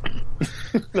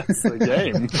 That's the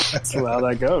game. That's how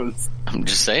that goes. I'm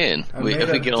just saying. We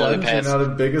can only pass out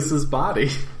of Biggis's body.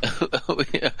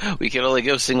 we can only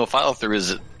go single file through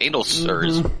his anal or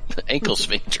his ankle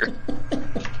sphincter.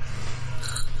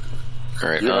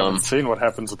 Alright, You haven't seen what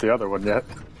happens with the other one yet.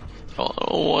 I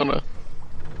don't wanna.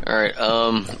 Alright,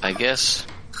 I guess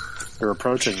You're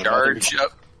approaching the charge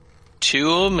up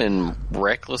to him and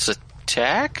reckless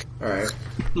attack? Alright.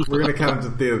 We're going to count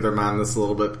to theater mind this a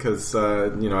little bit because, I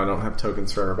don't have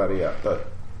tokens for everybody yet, but...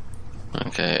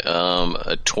 Okay,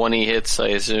 a 20 hits, I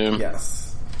assume?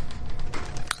 Yes.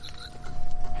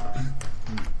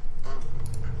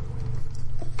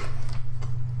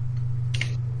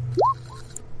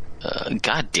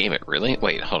 God damn it, really?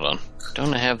 Wait, hold on.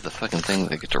 Don't I have the fucking thing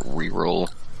that I get to reroll?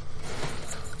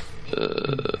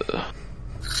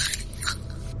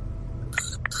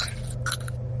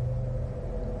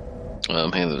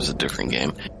 Hey, that was a different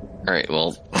game. Alright,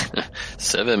 well,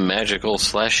 7 magical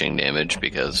slashing damage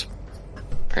because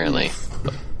apparently,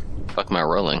 fuck my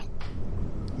rolling.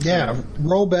 Yeah,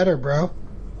 roll better, bro.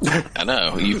 I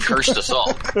know, you cursed us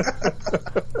all.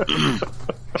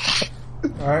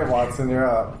 Alright, Watson, you're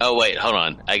up. Oh, wait, hold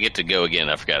on. I get to go again.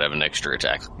 I forgot I have an extra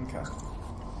attack. Okay.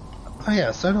 Oh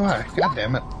yeah, so do I. God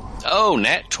damn it. Oh,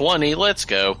 nat 20, let's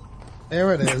go.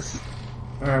 There it is.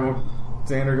 Alright, well,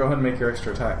 Xander, go ahead and make your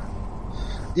extra attack.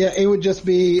 Yeah, it would just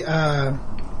be another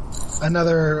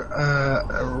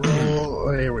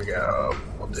roll. Here we go.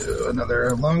 We'll do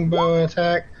another longbow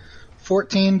attack.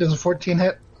 14. Does a 14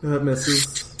 hit? That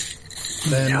misses.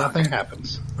 Then nothing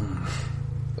happens.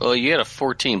 Well, you had a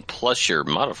 14 plus your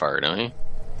modifier, don't you?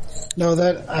 No,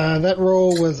 that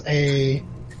roll was a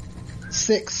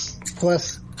 6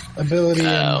 plus ability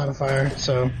and modifier.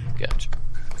 So Gotcha.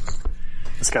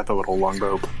 It's got the little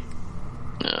longbow.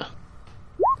 Yeah.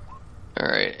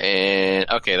 Alright, and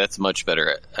okay, that's much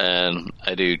better. And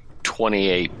I do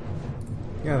 28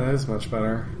 Yeah, that is much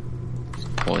better.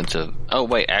 points of... Oh,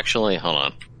 wait, actually, hold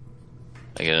on.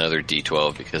 I get another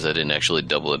d12 because I didn't actually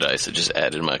double the dice. I just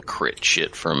added my crit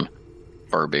shit from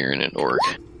Barbarian and Orc.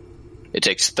 It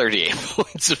takes 38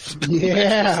 points of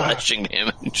slashing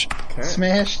damage. Okay.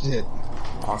 smashed it.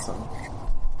 Awesome.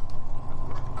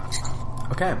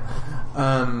 Okay.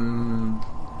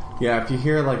 Yeah, if you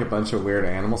hear like a bunch of weird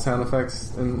animal sound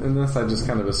effects in this, I just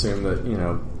kind of assume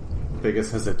that,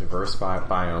 Biggest has a diverse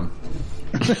biome.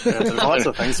 Yeah, there's lots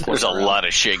of things. There's a lot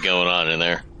of shit going on in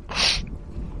there.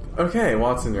 Okay,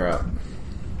 Watson, you're up.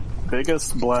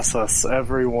 Biggest bless us,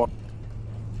 everyone.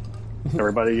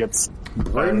 Everybody gets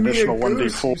an additional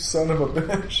 1d4. you son of a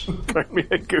bitch. Bring me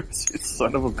a goose, you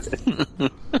son of a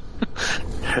bitch.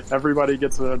 Everybody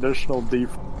gets an additional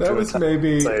d4. That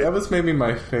was maybe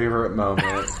my favorite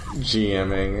moment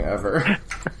GMing ever.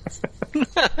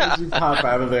 As you pop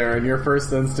out of there, and your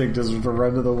first instinct is to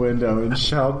run to the window and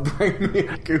shout, "Bring me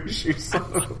a goose, you son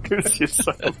of a Goose, you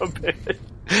son of a bitch.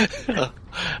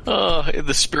 Oh, in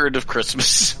the spirit of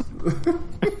Christmas.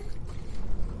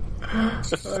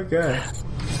 Okay.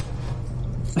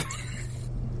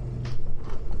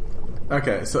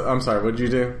 Okay, so I'm sorry. What'd you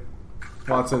do,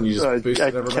 Watson? You just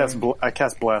boosted everybody. I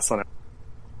cast bless on it.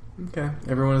 Okay,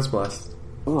 everyone is blessed.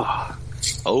 Ugh.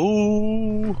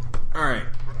 Oh. All right.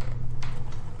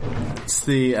 It's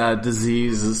the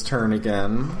disease's turn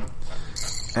again,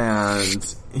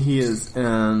 and he is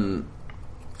in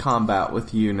combat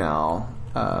with you now,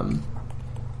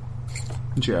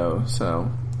 Joe. So,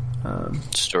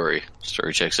 Story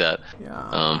checks out.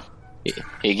 yeah.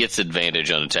 He gets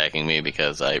advantage on attacking me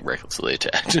because I recklessly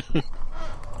attacked.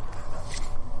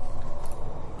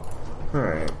 All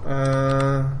right.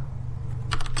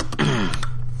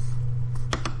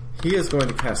 He is going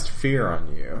to cast fear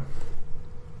on you.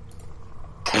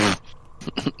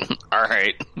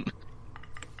 Alright.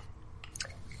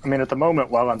 I mean, at the moment,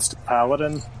 while I'm still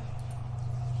paladin,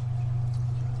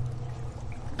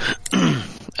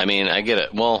 I mean, I get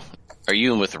it. Well, are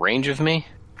you with range of me?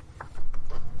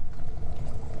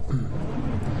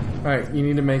 Alright, you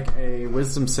need to make a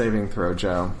wisdom saving throw,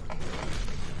 Joe.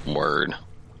 Word.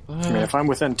 I mean, if I'm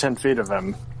within 10 feet of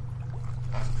him,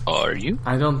 Are you?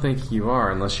 I don't think you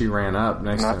are, unless you ran up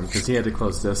next to No. him, because he had to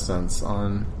close distance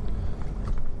on...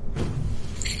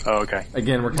 oh, okay.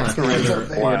 Again, we're kind of range theater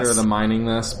of of the mining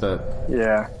this, but...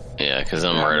 Yeah, Yeah, because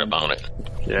I'm right about it.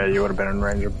 yeah, you would have been in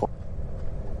range of.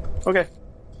 Okay.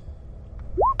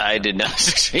 I did not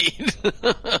succeed.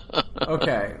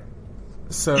 Okay.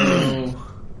 So...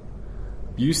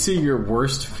 You see your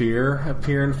worst fear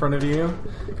appear in front of you.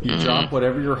 You drop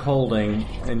whatever you're holding,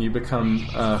 and you become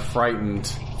frightened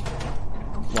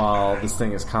while this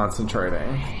thing is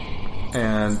concentrating.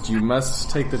 And you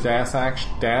must take the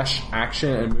dash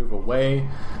action and move away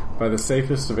by the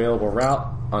safest available route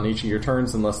on each of your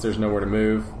turns, unless there's nowhere to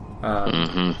move.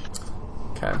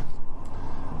 Okay.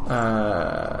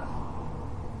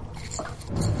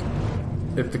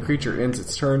 If the creature ends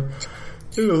its turn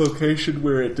in a location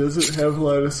where it doesn't have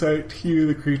line of sight to you,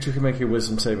 the creature can make a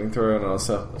wisdom saving throw, and on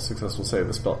a successful save,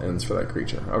 the spell ends for that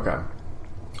creature. Okay.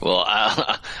 Well,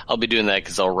 I'll be doing that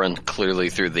because I'll run clearly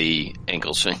through the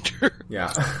ankle sphincter.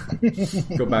 Yeah.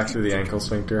 Go back through the ankle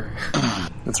sphincter.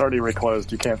 It's already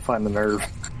reclosed. You can't find the nerve.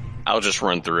 I'll just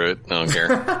run through it. I don't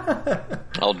care.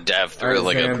 I'll dive through it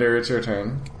like Xander, it's your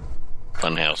turn. a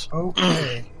fun house.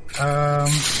 Okay.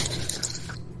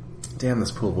 Damn,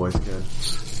 this pool boy's good.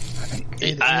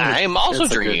 I am also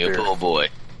it's a drinking good a beer. pool boy.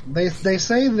 They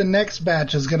say the next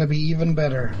batch is going to be even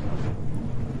better.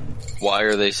 Why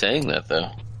are they saying that, though?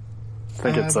 I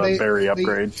think it's a they- berry they-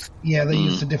 upgrade. Yeah, they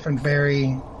used a different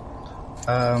berry.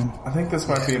 I think this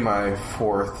might be my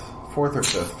fourth or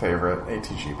fifth favorite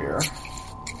ATG beer.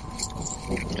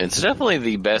 It's definitely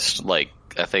the best, I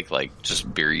think,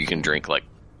 just beer you can drink,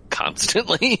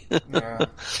 constantly. Yeah.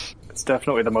 It's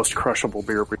definitely the most crushable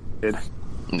beer we did.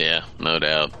 Yeah, no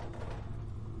doubt.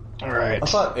 All right. I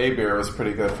thought A beer was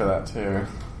pretty good for that too.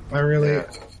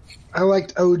 I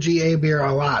liked OGA beer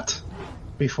a lot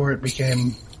before it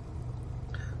became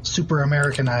super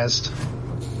Americanized.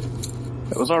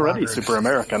 It was already Lagered. super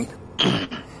American.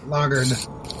 Lagered.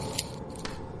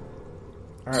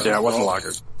 All right, Yeah, it wasn't well,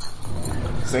 lagered.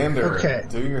 Xander, Okay.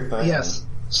 do your thing. Yes.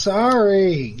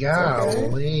 Sorry. okay.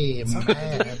 Golly,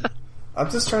 man. I'm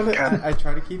just trying to. I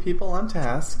try to keep people on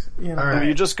task. You know, All right.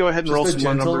 You just go ahead and roll just a some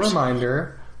more gentle numbers.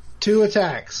 reminder. 2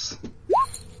 attacks.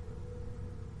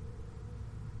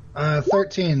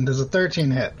 13. Does a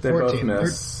 13 hit? They 14. both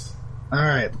miss. All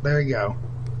right. There you go.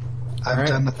 I've right.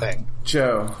 done the thing.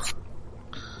 Joe,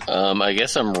 I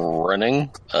guess I'm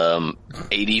running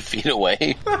 80 feet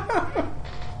away.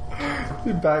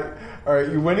 you're back. All right,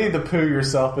 you Winnie the Pooh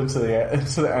yourself into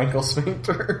the ankle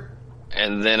sphincter.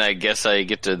 And then I guess I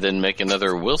get to then make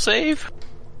another will save?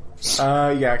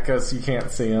 Yeah, because you can't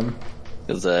see him.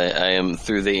 Because I am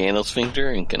through the anal sphincter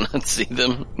and cannot see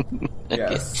them.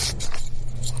 Yes.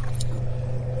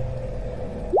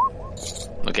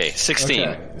 Okay, 16.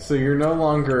 Okay, so you're no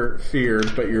longer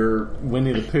feared, but you're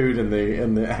Winnie the Pooh in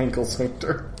the ankle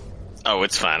sphincter. Oh,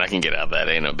 it's fine. I can get out of that.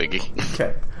 Ain't no biggie.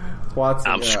 Okay,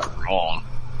 Watson. I'm yeah. strong.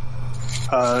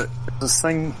 This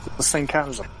thing count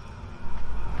as a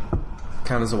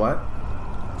Count as a what?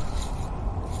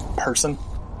 person?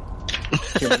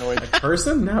 Humanoid?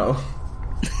 Person? No.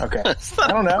 Okay. It's not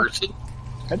I don't a know. person.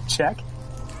 I'd check.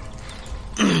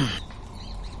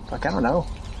 Like, I don't know.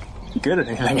 Good at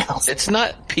anything else. It's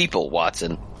not people,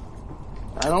 Watson.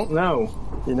 I don't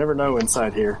know. You never know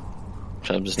inside here.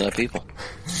 Sometimes it's not people.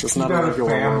 It's just You not a got a regular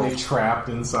family world. trapped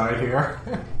inside here.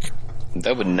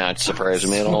 That would not surprise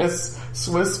me at all.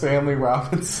 Swiss Family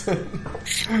Robinson.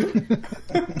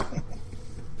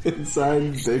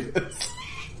 Inside Vegas.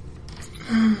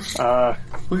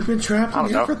 We've been trapped I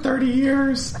in don't here know. for 30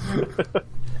 years.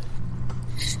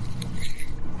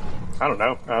 I don't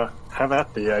know. Have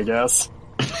at thee, I guess.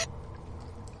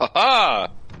 Ha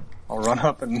I'll run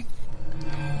up and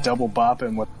double bop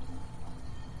him with.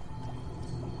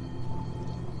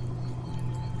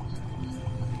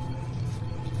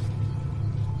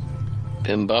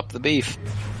 Pin bop the beef.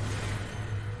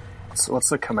 What's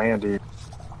the command?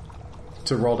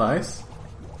 To roll dice.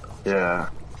 Yeah.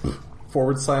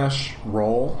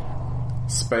 /roll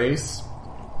space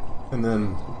and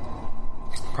then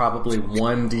probably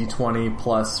 1d20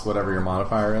 plus whatever your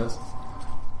modifier is.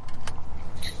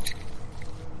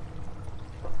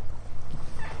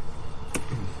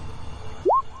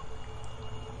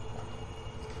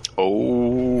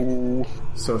 Oh.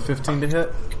 So 15 to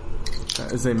hit.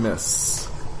 That is a miss.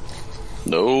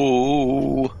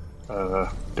 No.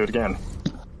 Do it again.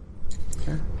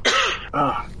 Okay.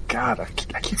 Oh, God, I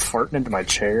keep farting into my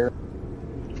chair.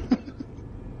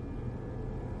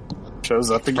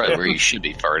 Shows up again. Right where you should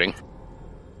be farting.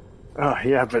 Oh,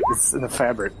 yeah, but it's in the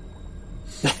fabric.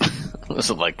 Was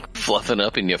it like fluffing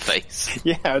up in your face?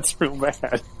 Yeah, it's real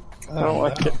bad. I don't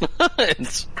like it.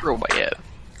 It's real bad.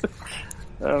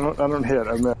 I don't hit.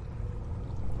 I miss.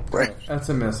 Right. That's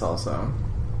a miss also.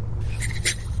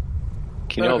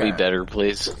 Can you all be Okay. better,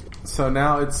 please? So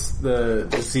now it's the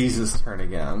disease's turn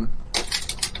again.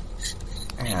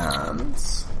 And...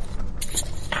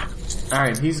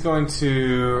 Alright, he's going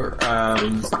to...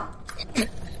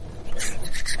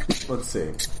 let's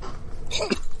see.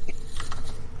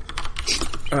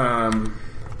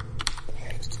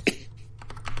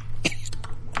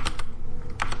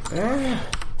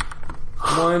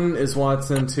 One is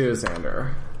Watson, two is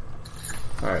Xander.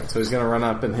 Alright, so he's gonna run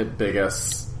up and hit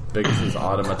Biggest. Biggest is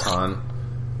Automaton.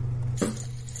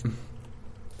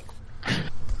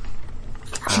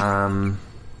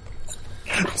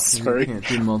 Sorry. You can't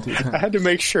do multi-attack. I had to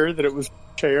make sure that it was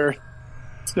chair.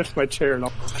 Sniffed my chair and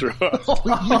almost threw up.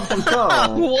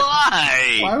 No.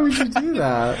 Why? Why would you do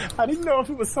that? I didn't know if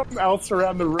it was something else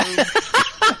around the room.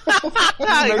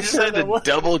 I just had to what-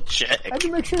 double I check. had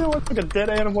to make sure there wasn't like a dead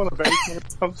animal in the basement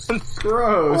or something.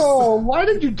 Gross. Oh, why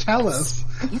did you tell us?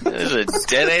 There's a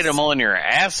dead animal in your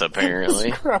ass,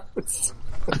 apparently. Gross.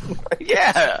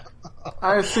 Yeah.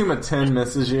 I assume a 10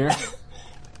 misses you.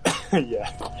 Yeah.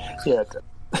 Yeah.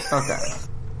 Okay.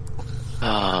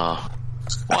 Oh.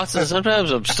 Watson,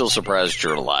 sometimes I'm still surprised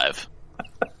you're alive.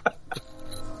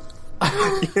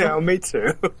 Yeah, me too.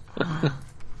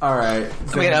 Alright.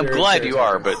 I mean, I'm glad you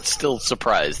are, but still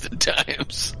surprised at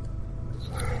times.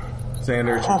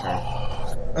 Xander, it's your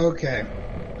turn. Okay.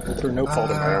 Through no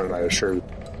fault of my own, I assure you.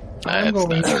 I'm That's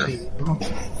going not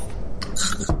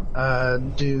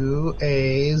to do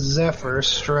a Zephyr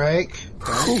Strike.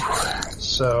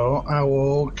 So I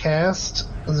will cast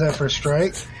Zephyr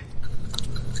Strike.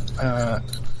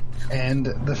 And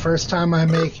the first time I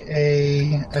make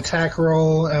a attack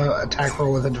roll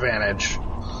with advantage.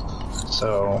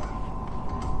 So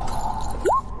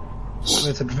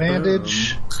with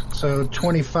advantage, so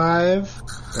 25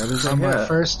 That is a on my hit.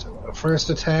 first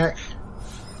attack,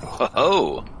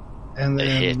 Oh, and a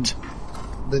then hit.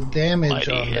 the damage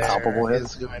Mighty on hit. Palpable there hit.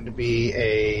 is going to be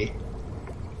a...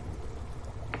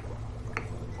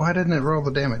 Why didn't it roll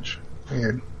the damage?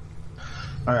 Weird.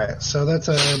 Alright, so that's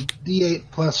a D8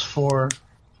 plus 4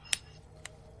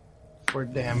 for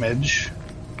damage.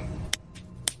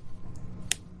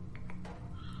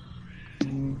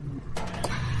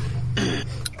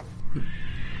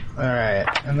 Alright,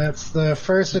 and that's the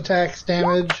first attack's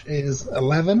damage is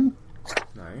 11.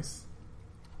 Nice.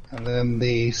 And then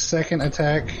the second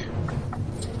attack,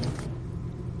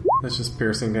 That's just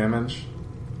piercing damage.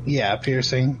 yeah,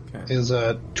 piercing, Okay. is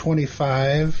a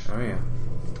 25. Oh, yeah.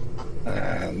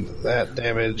 And that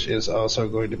damage is also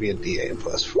going to be a D8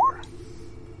 plus 4.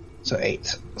 So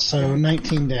 8. So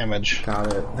 19 damage.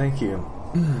 Got it. Thank you.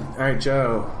 Alright,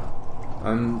 Joe.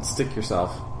 Unstick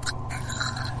yourself.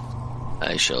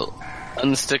 I shall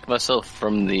unstick myself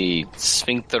from the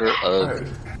sphincter of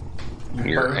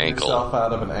your Burn ankle. yourself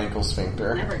out of an ankle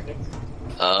sphincter.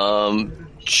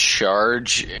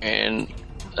 Charge and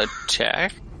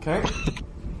attack. Okay.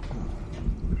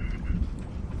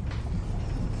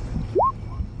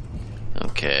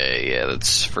 Okay, yeah,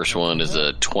 that's first one is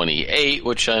a 28,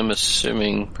 which I'm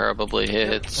assuming probably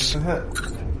hits. That's a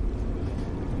hit.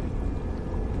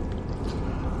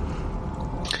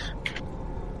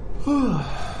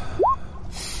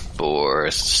 For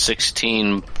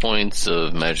 16 points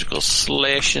of magical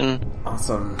slashing.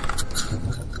 Awesome.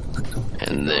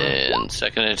 And then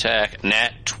second attack,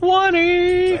 nat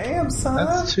 20! Damn, son.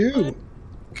 That's 2.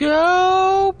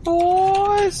 Go,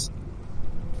 boys!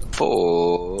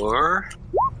 4.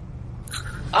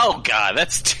 Oh god,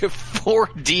 that's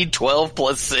 4d12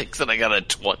 plus 6, and I got a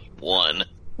 21.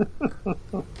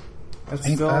 That's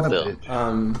Ain't still, that a Bill.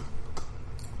 bitch.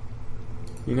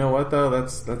 you know what though?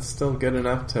 That's still good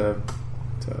enough to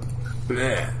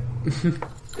bleh.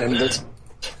 And this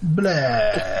Blah.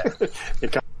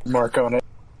 it got a mark on it.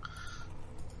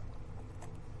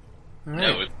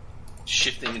 No, it's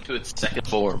shifting into its second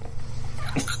form.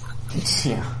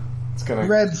 Yeah. It's gonna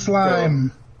Red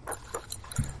slime.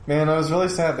 Man, I was really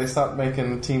sad they stopped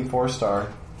making Team 4-Star.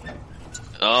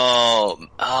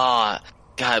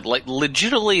 God, like,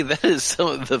 legitimately, that is some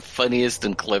of the funniest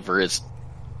and cleverest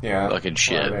Yeah. fucking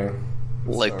shit. Friday.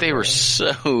 Like, So they were good.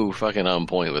 so fucking on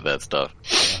point with that stuff.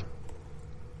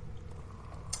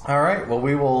 All right. Well,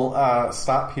 we will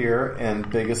stop here in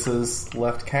Biggis's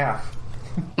left calf.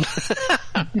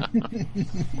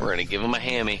 We're gonna give him a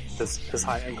hammy. His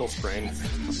high ankle sprain.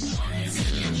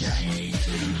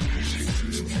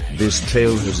 This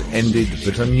tale has ended,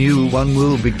 but a new one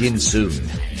will begin soon.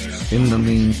 In the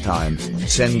meantime,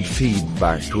 send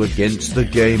feedback to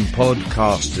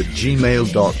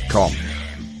againstthegamepodcast@gmail.com.